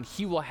John, and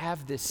he will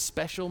have this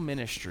special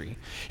ministry.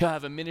 He'll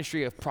have a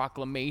ministry of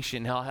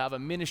proclamation. He'll have a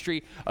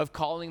ministry of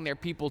calling their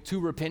people to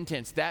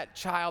repentance." That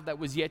child that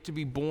was yet to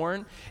be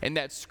born and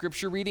that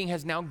scripture reading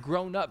has now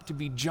grown up to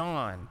be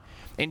John.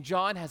 And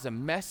John has a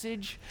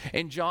message,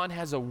 and John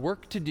has a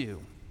work to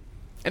do.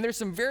 And there's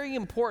some very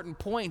important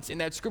points in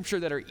that scripture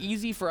that are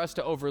easy for us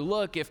to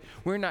overlook if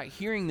we're not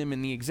hearing them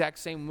in the exact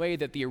same way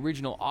that the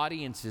original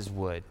audiences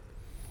would.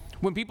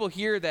 When people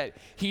hear that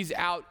he's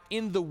out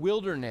in the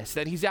wilderness,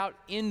 that he's out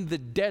in the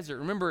desert.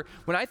 Remember,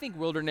 when I think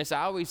wilderness,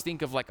 I always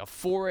think of like a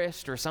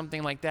forest or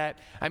something like that.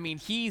 I mean,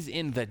 he's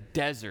in the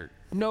desert.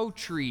 No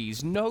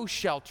trees, no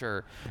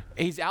shelter.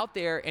 He's out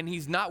there and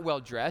he's not well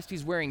dressed.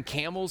 He's wearing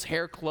camel's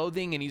hair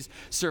clothing and he's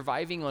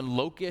surviving on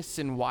locusts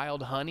and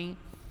wild honey.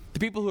 The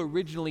people who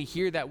originally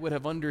hear that would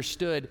have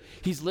understood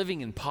he's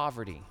living in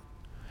poverty.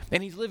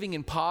 And he's living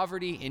in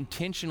poverty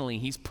intentionally.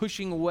 He's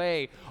pushing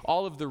away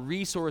all of the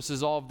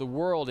resources, all of the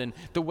world, and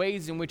the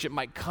ways in which it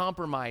might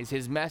compromise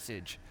his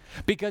message.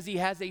 Because he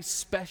has a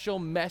special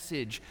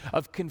message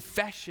of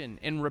confession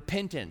and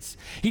repentance.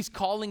 He's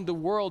calling the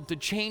world to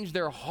change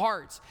their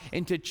hearts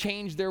and to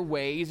change their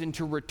ways and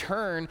to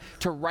return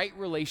to right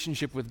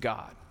relationship with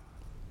God.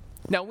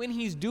 Now, when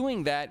he's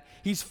doing that,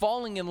 he's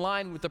falling in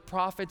line with the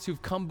prophets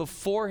who've come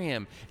before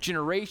him,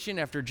 generation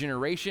after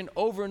generation.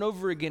 Over and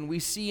over again, we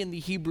see in the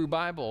Hebrew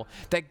Bible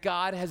that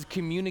God has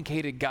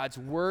communicated God's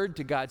word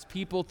to God's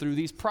people through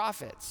these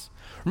prophets.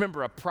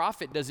 Remember, a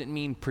prophet doesn't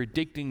mean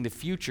predicting the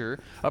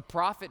future. A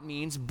prophet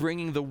means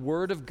bringing the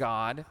word of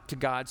God to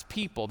God's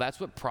people. That's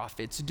what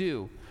prophets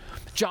do.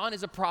 John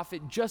is a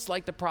prophet just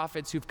like the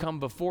prophets who've come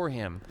before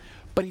him,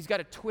 but he's got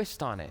a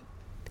twist on it.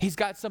 He's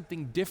got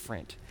something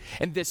different.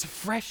 And this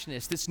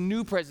freshness, this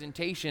new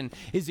presentation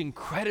is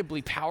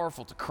incredibly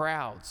powerful to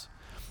crowds.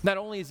 Not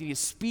only is he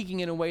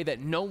speaking in a way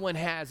that no one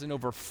has in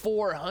over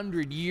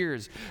 400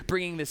 years,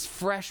 bringing this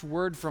fresh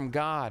word from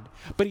God,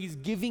 but he's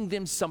giving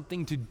them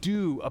something to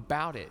do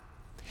about it.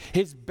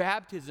 His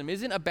baptism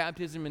isn't a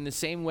baptism in the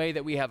same way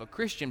that we have a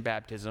Christian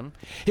baptism.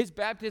 His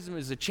baptism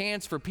is a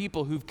chance for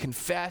people who've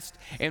confessed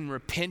and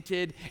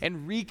repented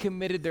and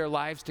recommitted their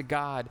lives to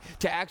God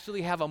to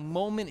actually have a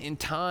moment in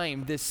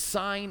time, this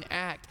sign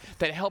act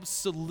that helps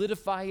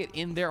solidify it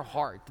in their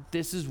heart that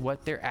this is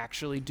what they're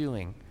actually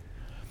doing.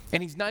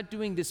 And he's not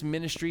doing this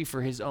ministry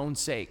for his own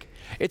sake.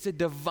 It's a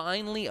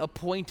divinely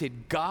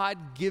appointed,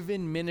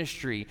 God-given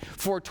ministry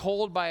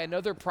foretold by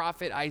another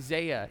prophet,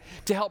 Isaiah,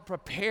 to help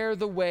prepare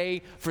the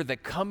way for the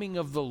coming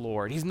of the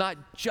Lord. He's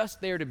not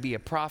just there to be a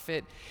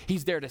prophet.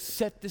 He's there to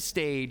set the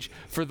stage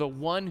for the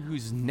one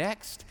who's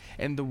next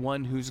and the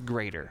one who's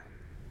greater.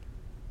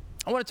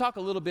 I want to talk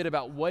a little bit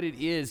about what it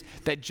is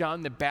that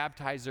John the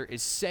Baptizer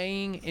is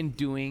saying and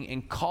doing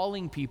and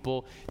calling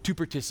people to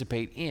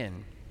participate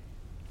in.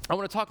 I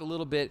want to talk a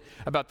little bit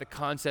about the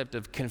concept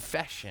of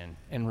confession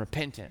and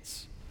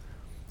repentance.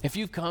 If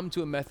you've come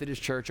to a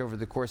Methodist church over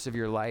the course of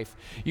your life,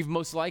 you've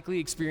most likely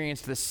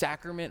experienced the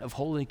sacrament of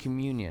Holy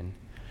Communion.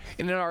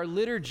 And in our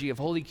liturgy of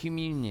Holy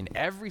Communion,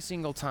 every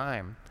single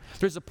time,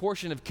 there's a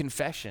portion of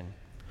confession.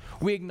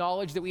 We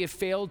acknowledge that we have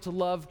failed to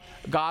love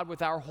God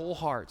with our whole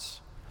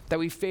hearts, that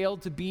we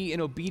failed to be an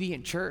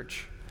obedient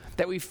church,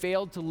 that we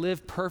failed to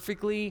live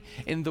perfectly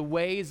in the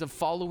ways of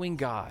following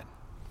God.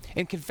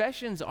 And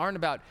confessions aren't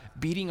about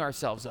beating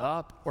ourselves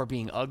up or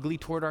being ugly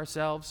toward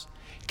ourselves.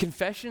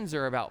 Confessions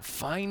are about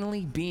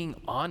finally being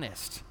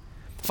honest,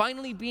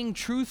 finally being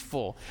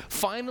truthful,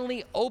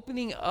 finally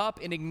opening up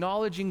and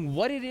acknowledging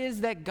what it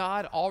is that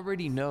God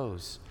already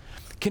knows.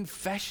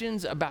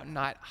 Confessions about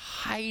not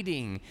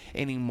hiding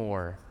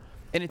anymore.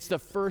 And it's the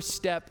first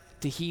step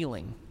to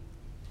healing.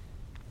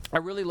 I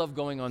really love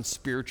going on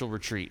spiritual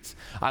retreats.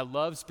 I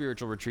love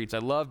spiritual retreats. I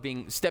love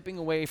stepping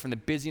away from the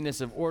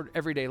busyness of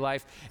everyday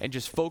life and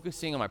just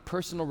focusing on my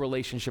personal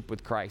relationship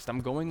with Christ. I'm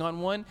going on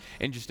one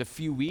in just a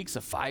few weeks, a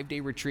 5-day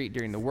retreat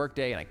during the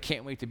workday, and I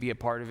can't wait to be a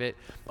part of it.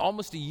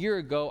 Almost a year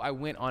ago, I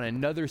went on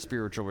another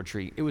spiritual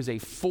retreat. It was a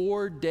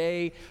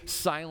 4-day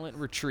silent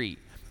retreat.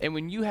 And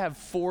when you have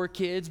 4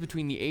 kids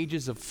between the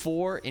ages of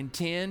 4 and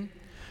 10,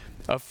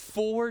 a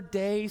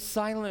 4-day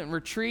silent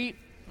retreat,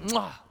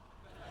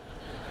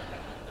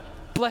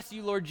 Bless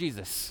you, Lord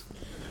Jesus.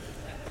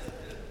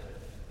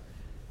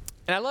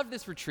 And I love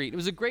this retreat. It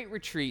was a great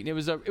retreat. It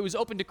was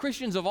open to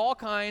Christians of all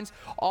kinds,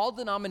 all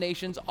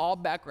denominations, all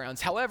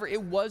backgrounds. However,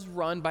 it was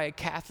run by a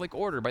Catholic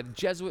order, by the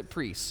Jesuit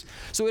priests.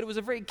 So it was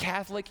a very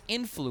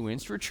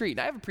Catholic-influenced retreat.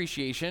 And I have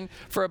appreciation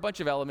for a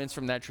bunch of elements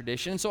from that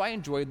tradition, so I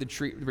enjoyed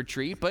the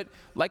retreat. But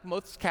like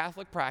most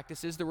Catholic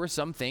practices, there were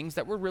some things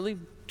that were really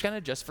kind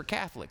of just for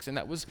Catholics, and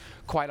that was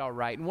quite all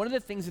right. And one of the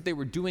things that they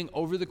were doing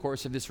over the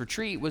course of this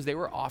retreat was they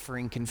were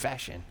offering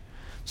confession.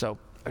 So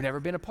I've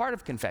never been a part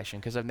of confession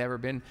because I've never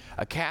been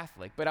a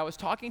Catholic. But I was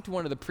talking to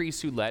one of the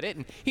priests who led it,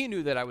 and he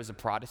knew that I was a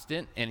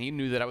Protestant, and he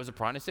knew that I was a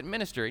Protestant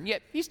minister, and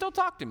yet he still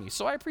talked to me,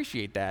 so I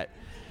appreciate that.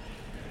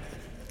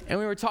 And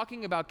we were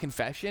talking about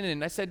confession,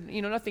 and I said,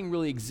 nothing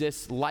really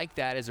exists like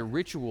that as a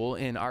ritual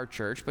in our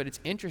church, but it's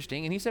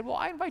interesting. And he said, well,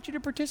 I invite you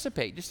to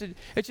participate.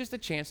 It's just a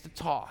chance to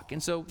talk.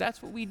 And so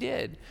that's what we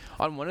did.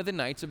 On one of the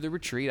nights of the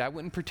retreat, I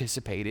went and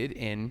participated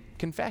in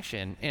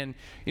confession. And,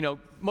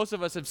 most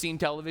of us have seen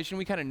television.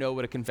 We kind of know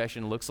what a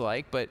confession looks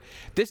like, but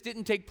this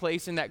didn't take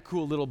place in that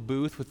cool little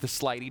booth with the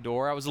slidey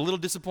door. I was a little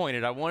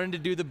disappointed. I wanted to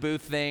do the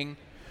booth thing.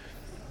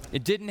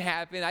 It didn't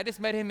happen. I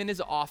just met him in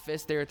his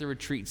office there at the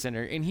retreat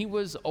center, and he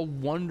was a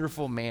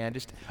wonderful man,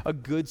 just a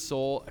good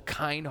soul, a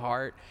kind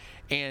heart.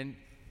 And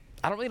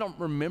I don't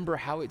remember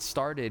how it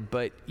started,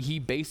 but he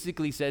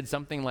basically said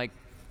something like,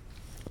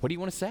 "What do you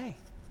want to say?"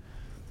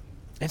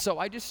 And so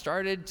I just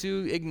started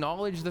to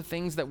acknowledge the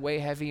things that weigh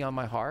heavy on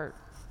my heart.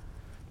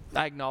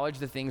 I acknowledge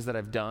the things that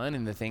I've done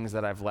and the things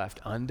that I've left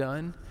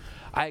undone.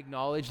 I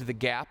acknowledge the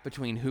gap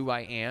between who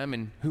I am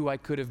and who I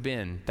could have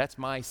been. That's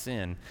my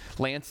sin.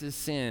 Lance's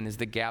sin is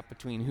the gap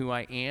between who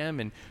I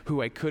am and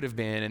who I could have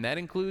been. And that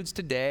includes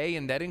today,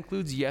 and that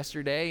includes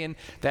yesterday, and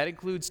that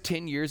includes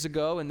 10 years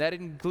ago, and that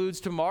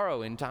includes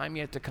tomorrow and time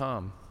yet to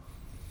come.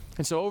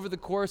 And so over the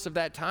course of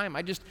that time,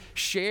 I just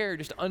shared,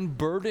 just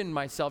unburdened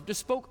myself, just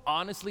spoke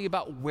honestly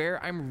about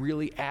where I'm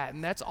really at.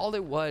 And that's all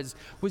it was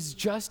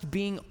just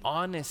being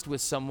honest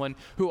with someone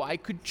who I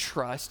could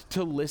trust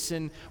to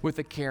listen with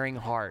a caring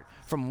heart.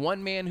 From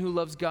one man who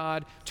loves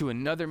God to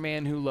another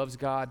man who loves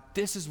God,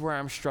 this is where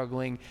I'm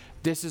struggling,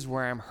 this is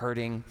where I'm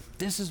hurting,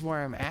 this is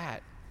where I'm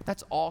at.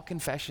 That's all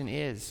confession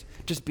is,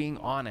 just being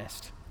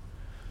honest.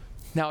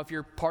 Now, if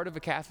you're part of a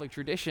Catholic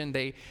tradition,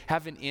 they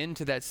have an end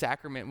to that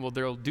sacrament. Well,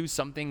 they'll do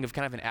something of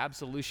kind of an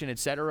absolution,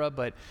 etc.,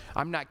 but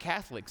I'm not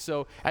Catholic.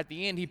 So at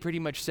the end, he pretty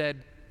much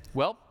said,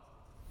 well,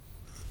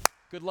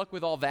 good luck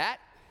with all that.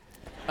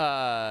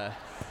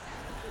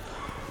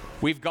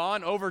 We've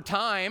gone over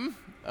time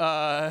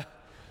a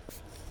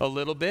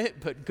little bit,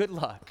 but good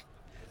luck.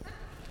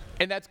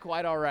 And that's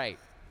quite all right,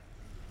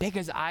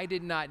 because I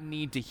did not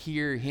need to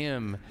hear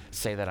him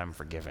say that I'm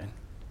forgiven,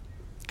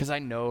 because I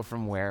know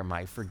from where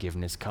my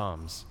forgiveness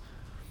comes.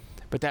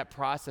 But that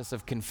process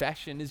of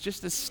confession is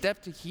just a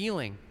step to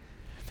healing.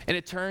 And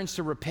it turns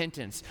to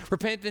repentance.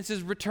 Repentance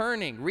is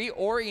returning,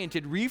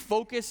 reoriented,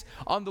 refocus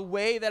on the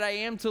way that I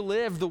am to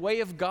live, the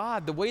way of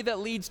God, the way that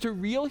leads to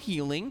real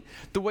healing,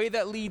 the way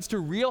that leads to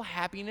real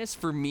happiness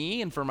for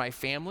me and for my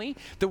family,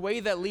 the way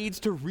that leads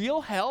to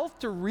real health,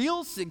 to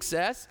real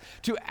success,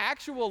 to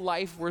actual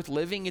life worth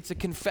living. It's a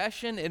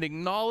confession, an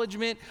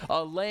acknowledgement,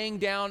 a laying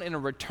down, and a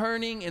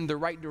returning in the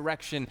right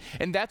direction.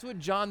 And that's what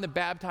John the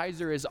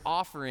Baptizer is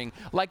offering,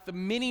 like the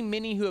many,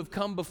 many who have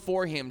come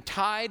before him,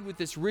 tied with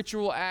this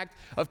ritual act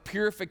of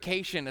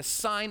purification, a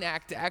sign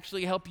act to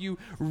actually help you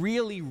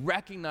really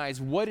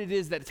recognize what it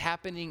is that's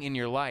happening in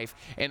your life.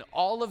 And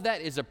all of that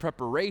is a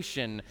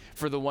preparation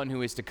for the one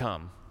who is to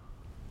come.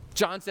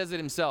 John says it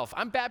himself,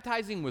 I'm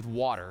baptizing with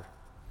water,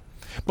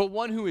 but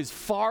one who is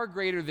far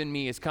greater than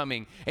me is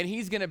coming, and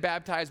he's going to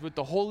baptize with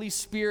the Holy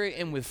Spirit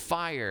and with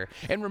fire.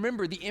 And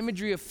remember, the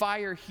imagery of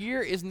fire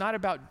here is not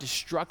about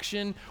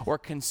destruction or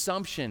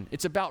consumption.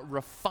 It's about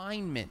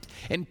refinement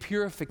and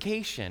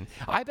purification.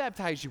 I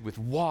baptize you with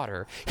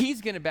water.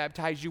 He's going to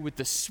baptize you with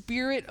the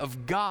Spirit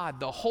of God,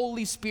 the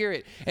Holy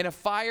Spirit, and a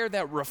fire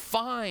that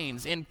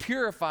refines and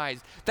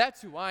purifies.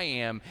 That's who I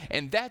am,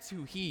 and that's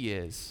who he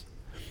is.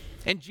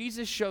 And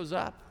Jesus shows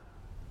up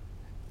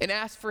and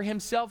asked for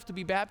himself to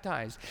be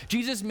baptized.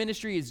 Jesus'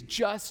 ministry is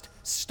just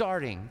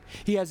starting.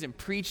 He hasn't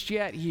preached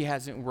yet. He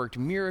hasn't worked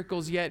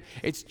miracles yet.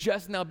 It's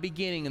just now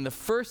beginning. And the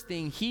first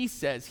thing he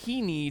says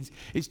he needs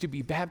is to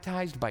be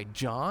baptized by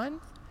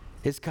John,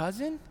 his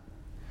cousin.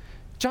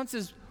 John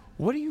says,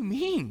 what do you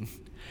mean?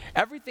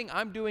 Everything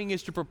I'm doing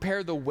is to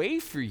prepare the way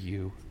for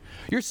you.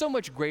 You're so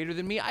much greater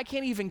than me. I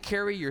can't even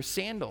carry your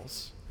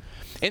sandals.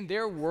 In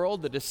their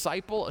world, the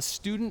disciple, a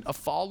student, a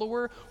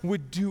follower,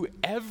 would do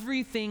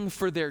everything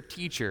for their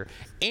teacher,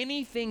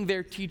 anything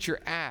their teacher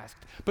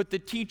asked, but the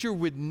teacher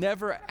would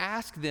never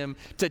ask them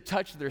to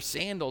touch their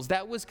sandals.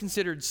 That was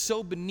considered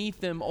so beneath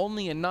them,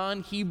 only a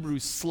non-Hebrew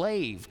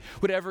slave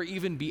would ever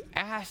even be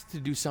asked to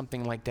do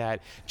something like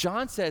that.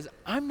 John says,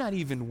 I'm not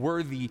even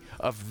worthy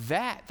of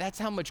that. That's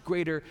how much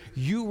greater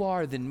you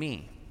are than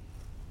me.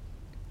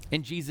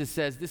 And Jesus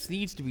says, this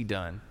needs to be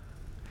done.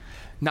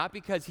 Not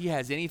because he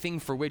has anything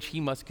for which he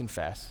must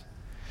confess,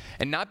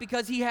 and not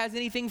because he has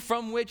anything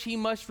from which he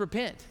must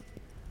repent,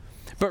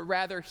 but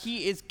rather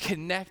he is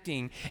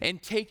connecting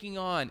and taking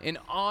on and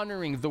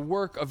honoring the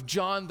work of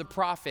John the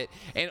prophet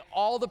and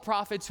all the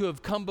prophets who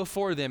have come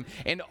before them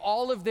and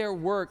all of their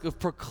work of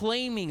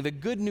proclaiming the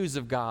good news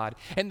of God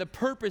and the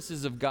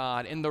purposes of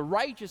God and the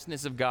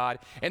righteousness of God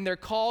and their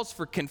calls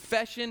for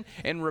confession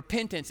and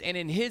repentance. And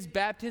in his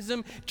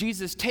baptism,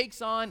 Jesus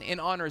takes on and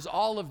honors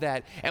all of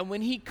that. And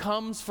when he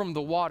comes from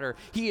the water,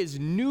 he is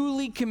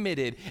newly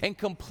committed and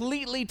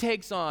completely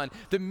takes on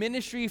the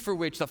ministry for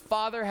which the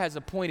Father has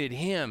appointed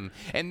him.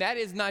 And that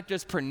is not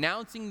just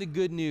pronouncing the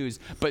good news,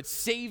 but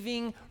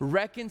saving,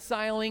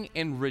 reconciling,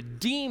 and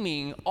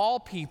redeeming all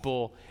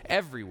people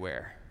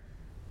everywhere.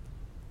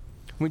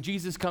 When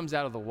Jesus comes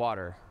out of the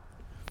water,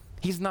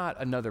 he's not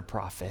another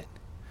prophet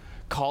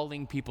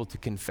calling people to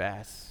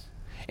confess,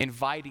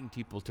 inviting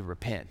people to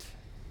repent.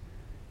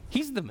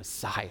 He's the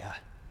Messiah.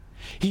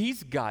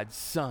 He's God's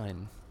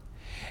Son.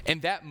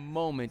 And that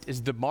moment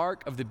is the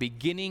mark of the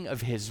beginning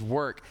of his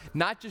work,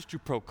 not just to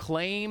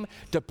proclaim,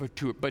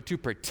 but to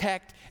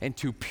protect and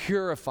to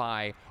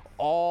purify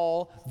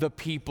all the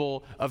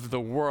people of the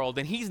world.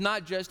 And he's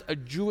not just a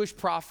Jewish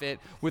prophet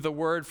with a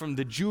word from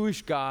the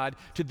Jewish God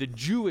to the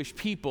Jewish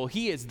people.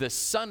 He is the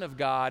Son of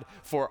God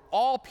for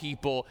all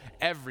people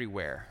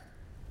everywhere.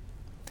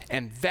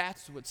 And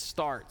that's what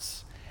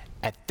starts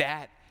at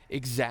that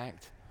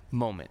exact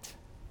moment.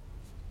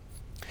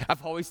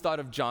 I've always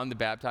thought of John the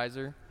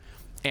Baptizer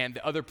and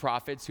the other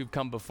prophets who've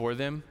come before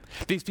them,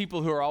 these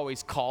people who are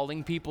always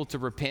calling people to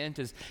repent,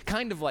 as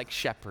kind of like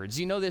shepherds.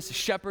 You know, this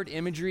shepherd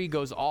imagery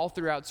goes all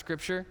throughout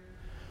Scripture.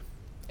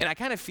 And I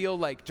kind of feel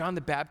like John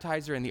the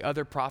Baptizer and the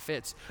other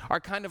prophets are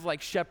kind of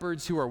like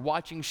shepherds who are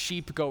watching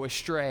sheep go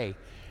astray.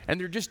 And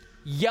they're just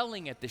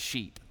yelling at the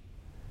sheep.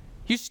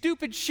 You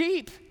stupid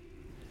sheep,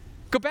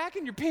 go back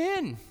in your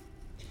pen.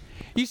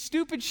 You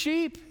stupid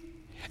sheep,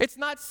 it's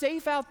not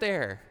safe out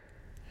there.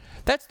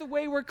 That's the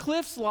way where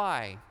cliffs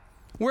lie,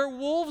 where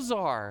wolves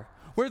are,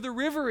 where the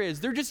river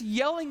is. They're just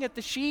yelling at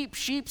the sheep.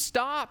 Sheep,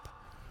 stop.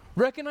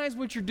 Recognize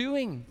what you're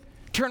doing.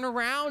 Turn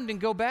around and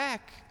go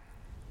back.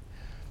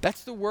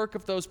 That's the work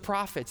of those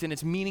prophets, and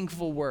it's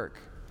meaningful work.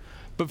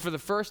 But for the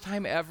first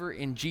time ever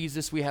in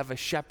Jesus, we have a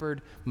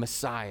shepherd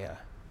Messiah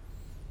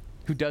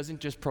who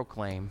doesn't just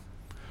proclaim,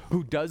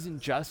 who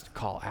doesn't just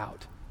call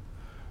out,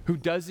 who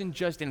doesn't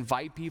just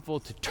invite people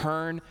to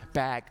turn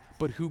back,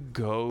 but who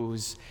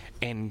goes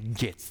and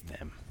gets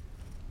them.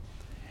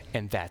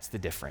 And that's the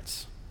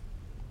difference.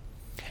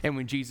 And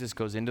when Jesus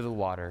goes into the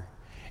water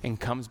and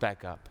comes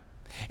back up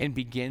and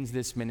begins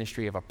this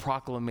ministry of a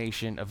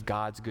proclamation of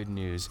God's good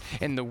news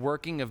and the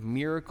working of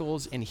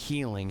miracles and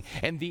healing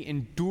and the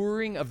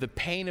enduring of the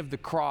pain of the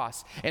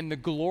cross and the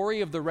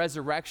glory of the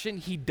resurrection,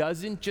 he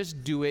doesn't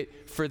just do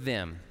it for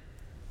them.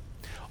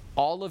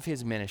 All of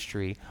his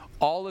ministry,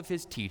 all of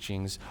his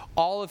teachings,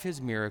 all of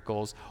his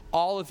miracles,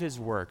 all of his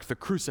work, the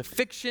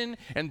crucifixion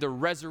and the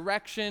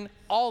resurrection,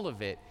 all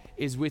of it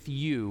is with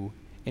you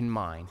in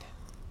mind.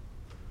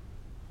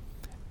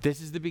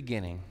 This is the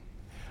beginning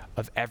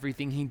of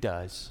everything he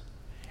does,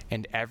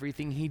 and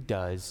everything he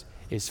does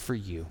is for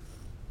you,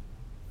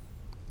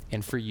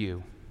 and for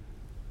you,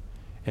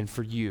 and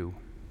for you,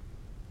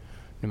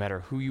 no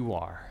matter who you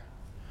are,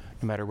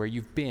 no matter where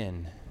you've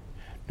been,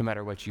 no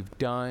matter what you've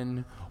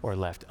done or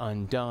left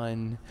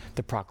undone.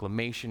 The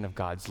proclamation of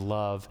God's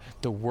love,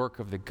 the work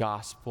of the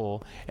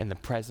gospel, and the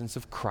presence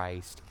of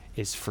Christ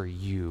is for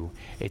you.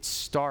 It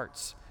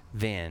starts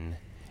then,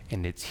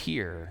 and it's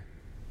here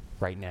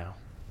right now.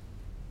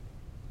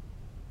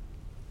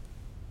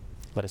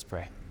 Let us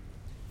pray.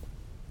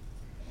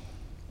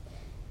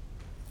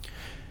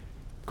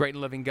 Great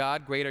and loving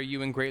God, great are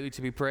you and greatly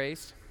to be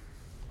praised.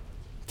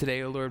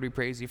 Today, O Lord, we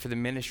praise you for the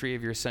ministry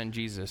of your Son,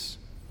 Jesus,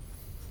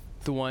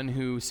 the one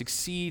who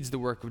succeeds the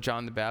work of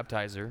John the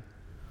Baptizer,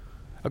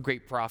 a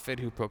great prophet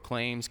who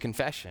proclaims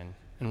confession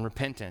and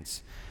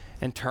repentance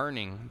and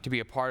turning to be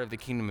a part of the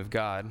kingdom of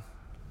God,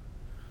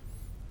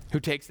 who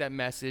takes that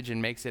message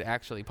and makes it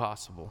actually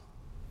possible,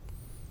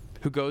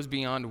 who goes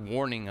beyond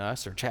warning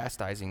us or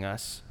chastising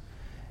us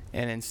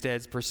and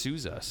instead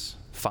pursues us,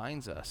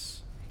 finds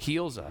us,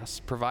 heals us,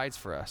 provides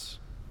for us.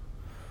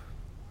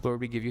 Lord,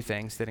 we give you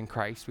thanks that in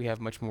Christ we have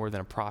much more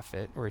than a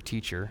prophet or a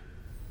teacher.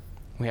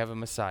 We have a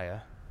Messiah,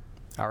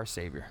 our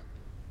Savior.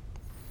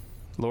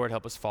 Lord,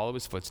 help us follow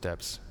his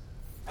footsteps.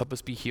 Help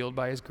us be healed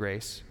by his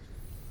grace.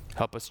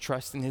 Help us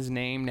trust in his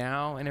name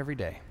now and every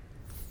day.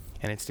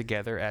 And it's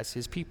together as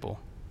his people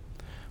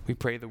we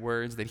pray the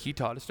words that he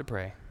taught us to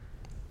pray,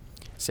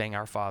 saying,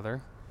 Our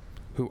Father,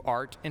 who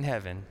art in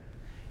heaven,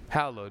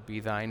 hallowed be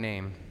thy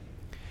name.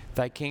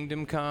 Thy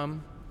kingdom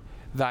come,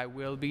 thy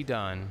will be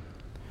done,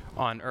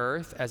 on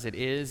earth as it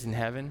is in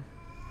heaven.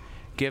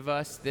 Give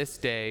us this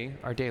day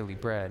our daily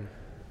bread,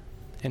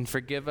 and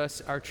forgive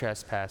us our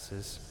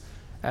trespasses,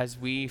 as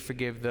we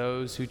forgive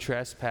those who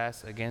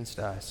trespass against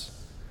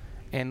us.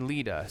 And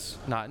lead us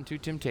not into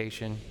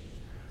temptation,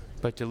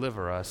 but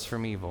deliver us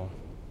from evil.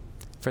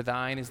 For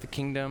thine is the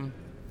kingdom,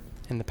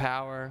 and the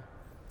power,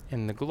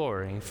 and the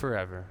glory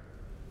forever.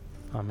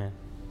 Amen.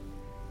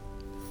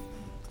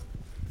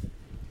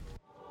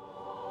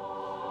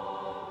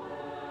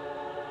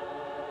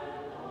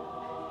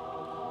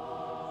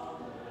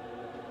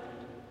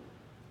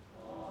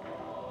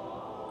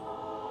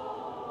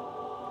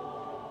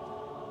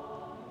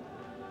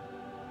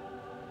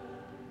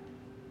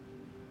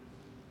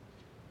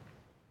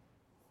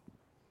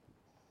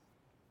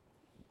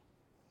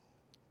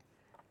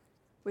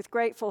 With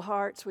grateful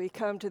hearts, we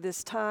come to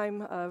this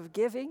time of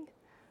giving,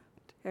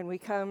 and we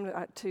come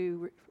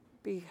to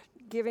be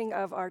giving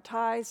of our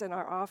tithes and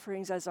our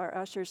offerings as our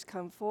ushers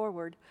come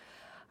forward.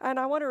 And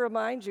I want to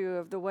remind you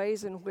of the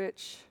ways in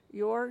which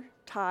your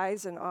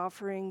tithes and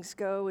offerings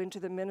go into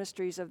the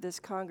ministries of this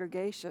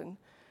congregation,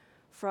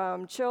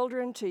 from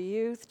children to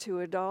youth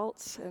to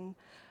adults. And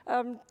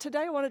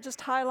today I want to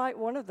just highlight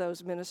one of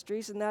those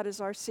ministries, and that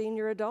is our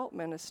senior adult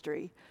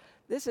ministry.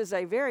 This is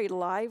a very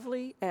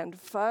lively and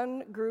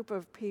fun group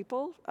of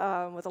people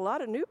with a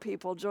lot of new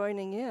people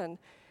joining in.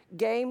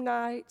 Game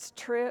nights,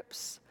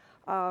 trips,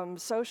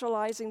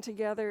 socializing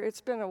together.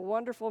 It's been a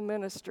wonderful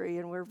ministry,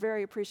 and we're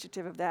very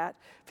appreciative of that.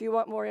 If you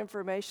want more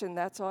information,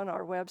 that's on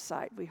our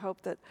website. We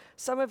hope that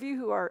some of you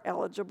who are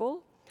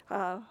eligible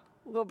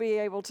will be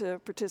able to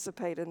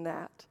participate in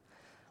that.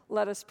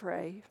 Let us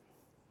pray.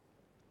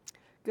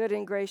 Good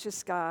and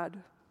gracious God,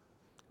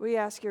 we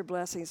ask your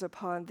blessings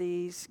upon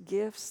these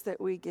gifts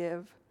that we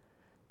give,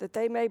 that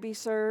they may be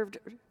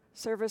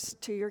service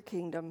to your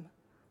kingdom,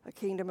 a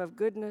kingdom of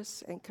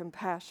goodness and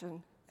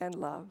compassion and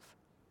love.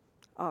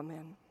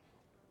 Amen.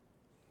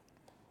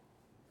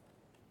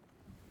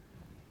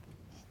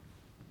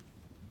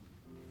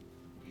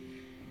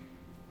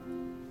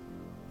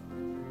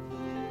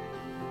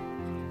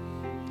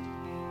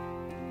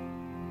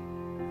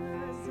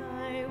 As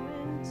I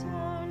went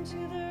down to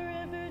the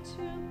river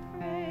to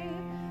pray,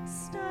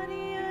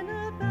 studying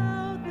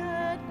about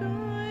that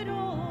good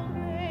old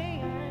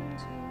way, and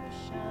who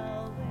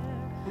shall wear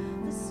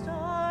the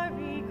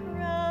starry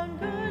crown?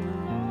 Good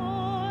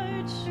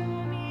Lord,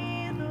 show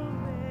me the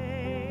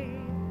way.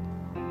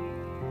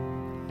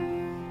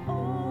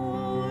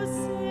 Oh,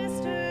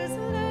 sisters,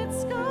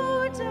 let's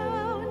go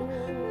down,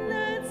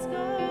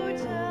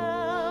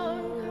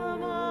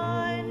 come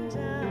on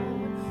down.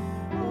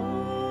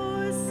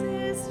 Oh,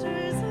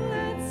 sisters,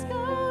 let's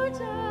go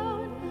down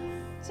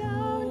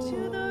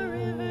to the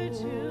river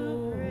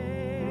to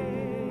pray.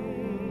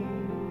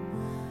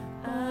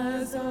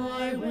 As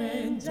I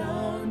went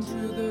down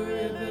to the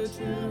river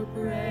to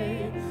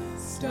pray,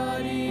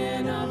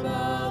 studying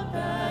about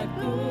that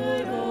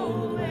good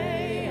old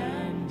way,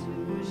 and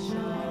who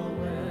shall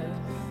wear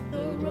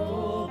the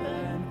robe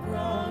and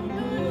crown?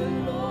 Good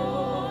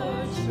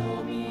Lord,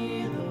 show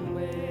me the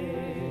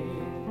way.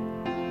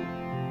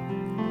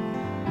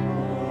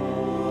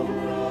 Oh,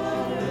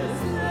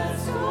 brothers,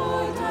 let's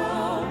go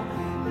down,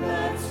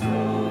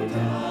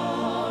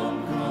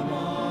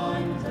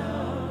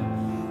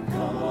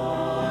 come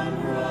on,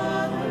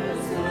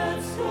 brothers,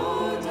 let's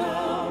go down.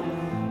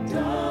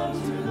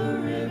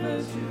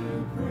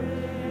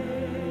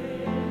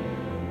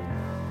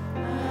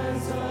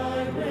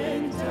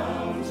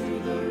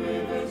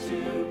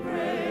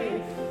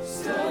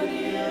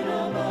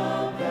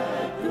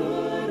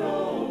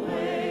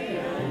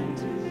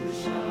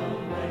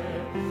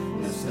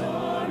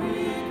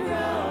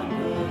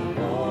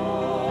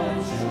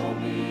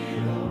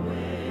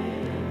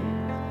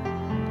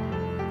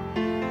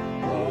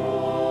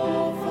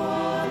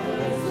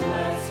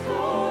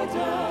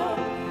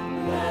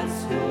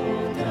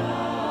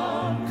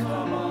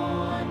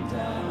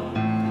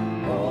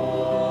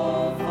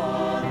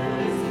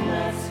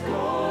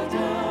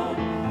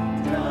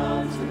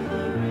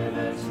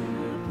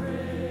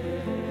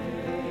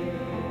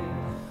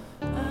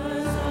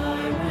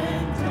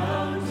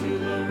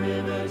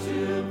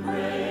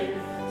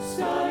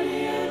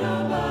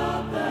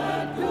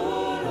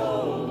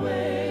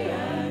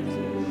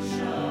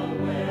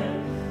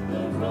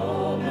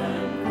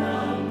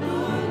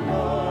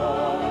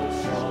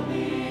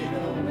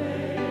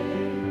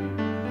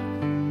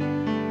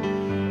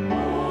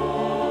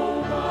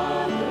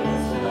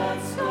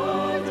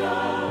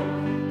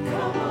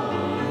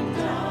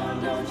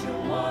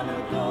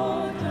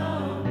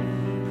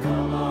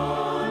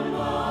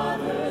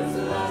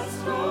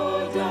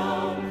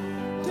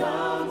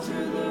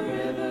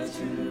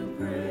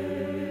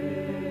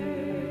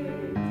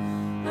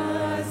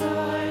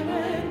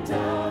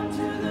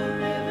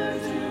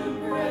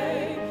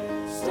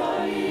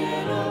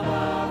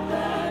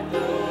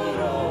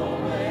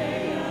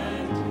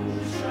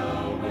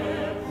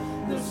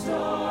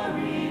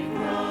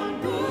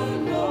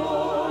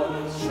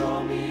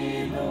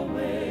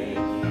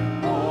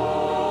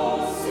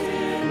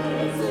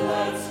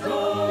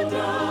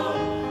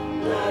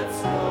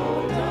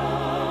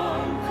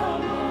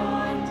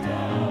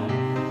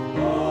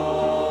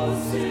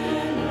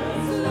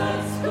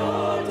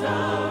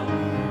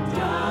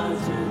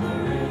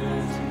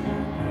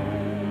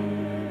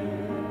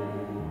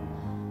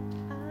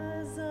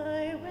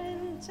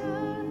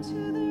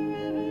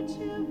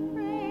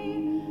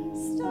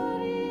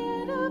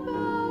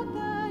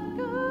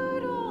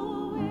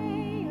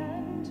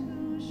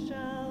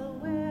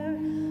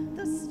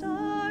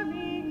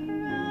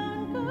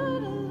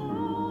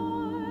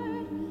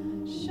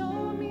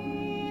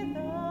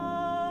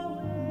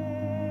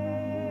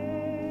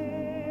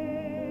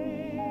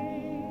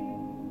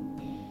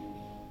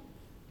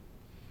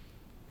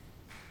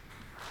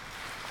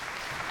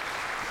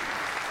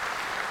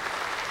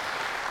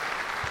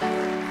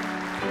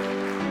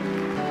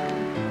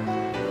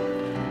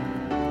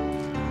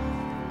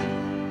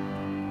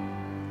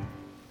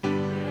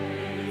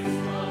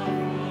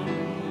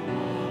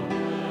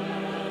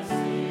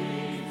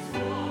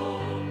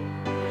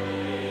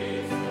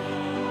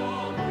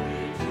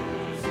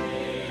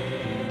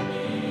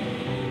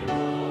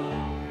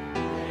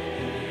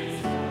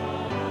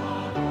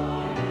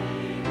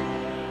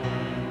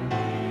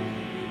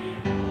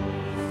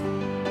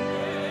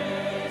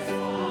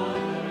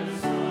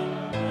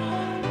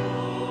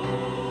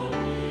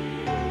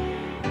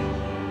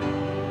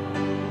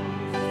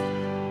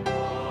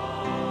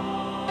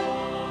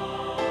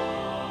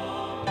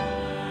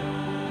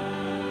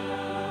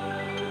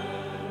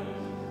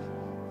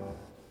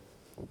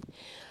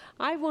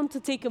 I want to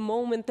take a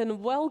moment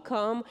and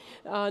welcome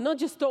not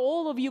just to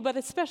all of you, but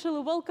especially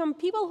welcome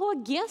people who are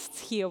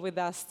guests here with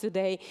us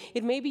today.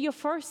 It may be your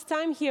first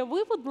time here.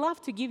 We would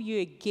love to give you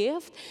a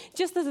gift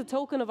just as a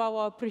token of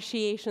our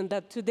appreciation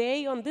that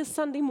today, on this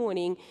Sunday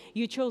morning,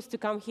 you chose to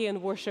come here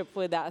and worship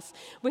with us.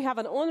 We have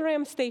an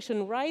on-ramp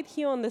station right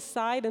here on the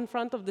side in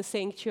front of the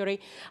sanctuary.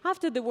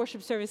 After the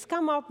worship service,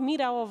 come up,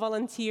 meet our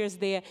volunteers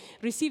there,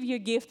 receive your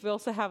gift. We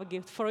also have a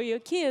gift for your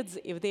kids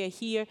if they're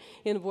here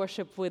in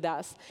worship with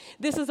us.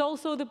 This is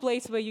also the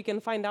place where you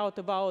can find out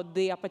about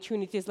the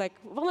opportunities like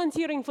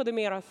volunteering for the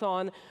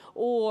marathon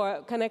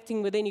or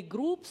connecting with any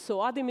groups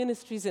or other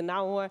ministries in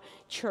our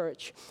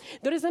church.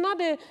 There is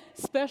another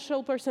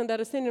special person that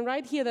is standing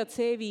right here, that's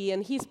Evi,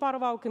 and he's part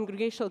of our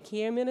congregational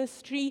care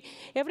ministry.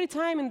 Every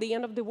time in the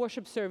end of the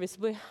worship service,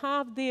 we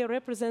have the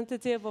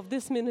representative of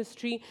this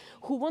ministry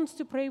who wants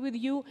to pray with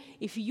you.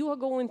 If you are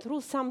going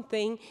through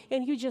something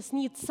and you just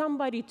need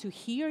somebody to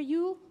hear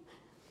you,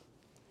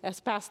 as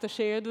Pastor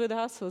shared with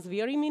us, was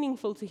very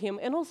meaningful to him,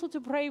 and also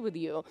to pray with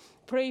you.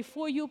 Pray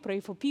for you, pray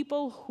for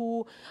people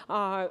who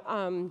are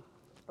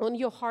on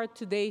your heart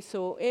today.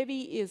 So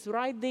Evi is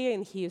right there,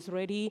 and he is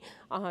ready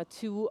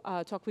to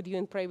talk with you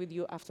and pray with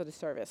you after the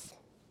service.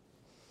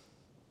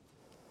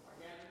 Our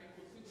gathering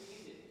will soon be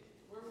ended.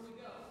 Where will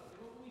we go?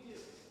 And what will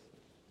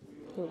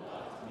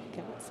we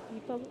do? God's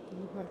people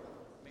who are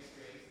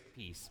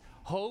Peace,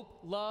 hope,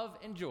 love,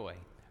 and joy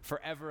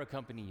forever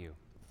accompany you.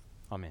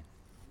 Amen.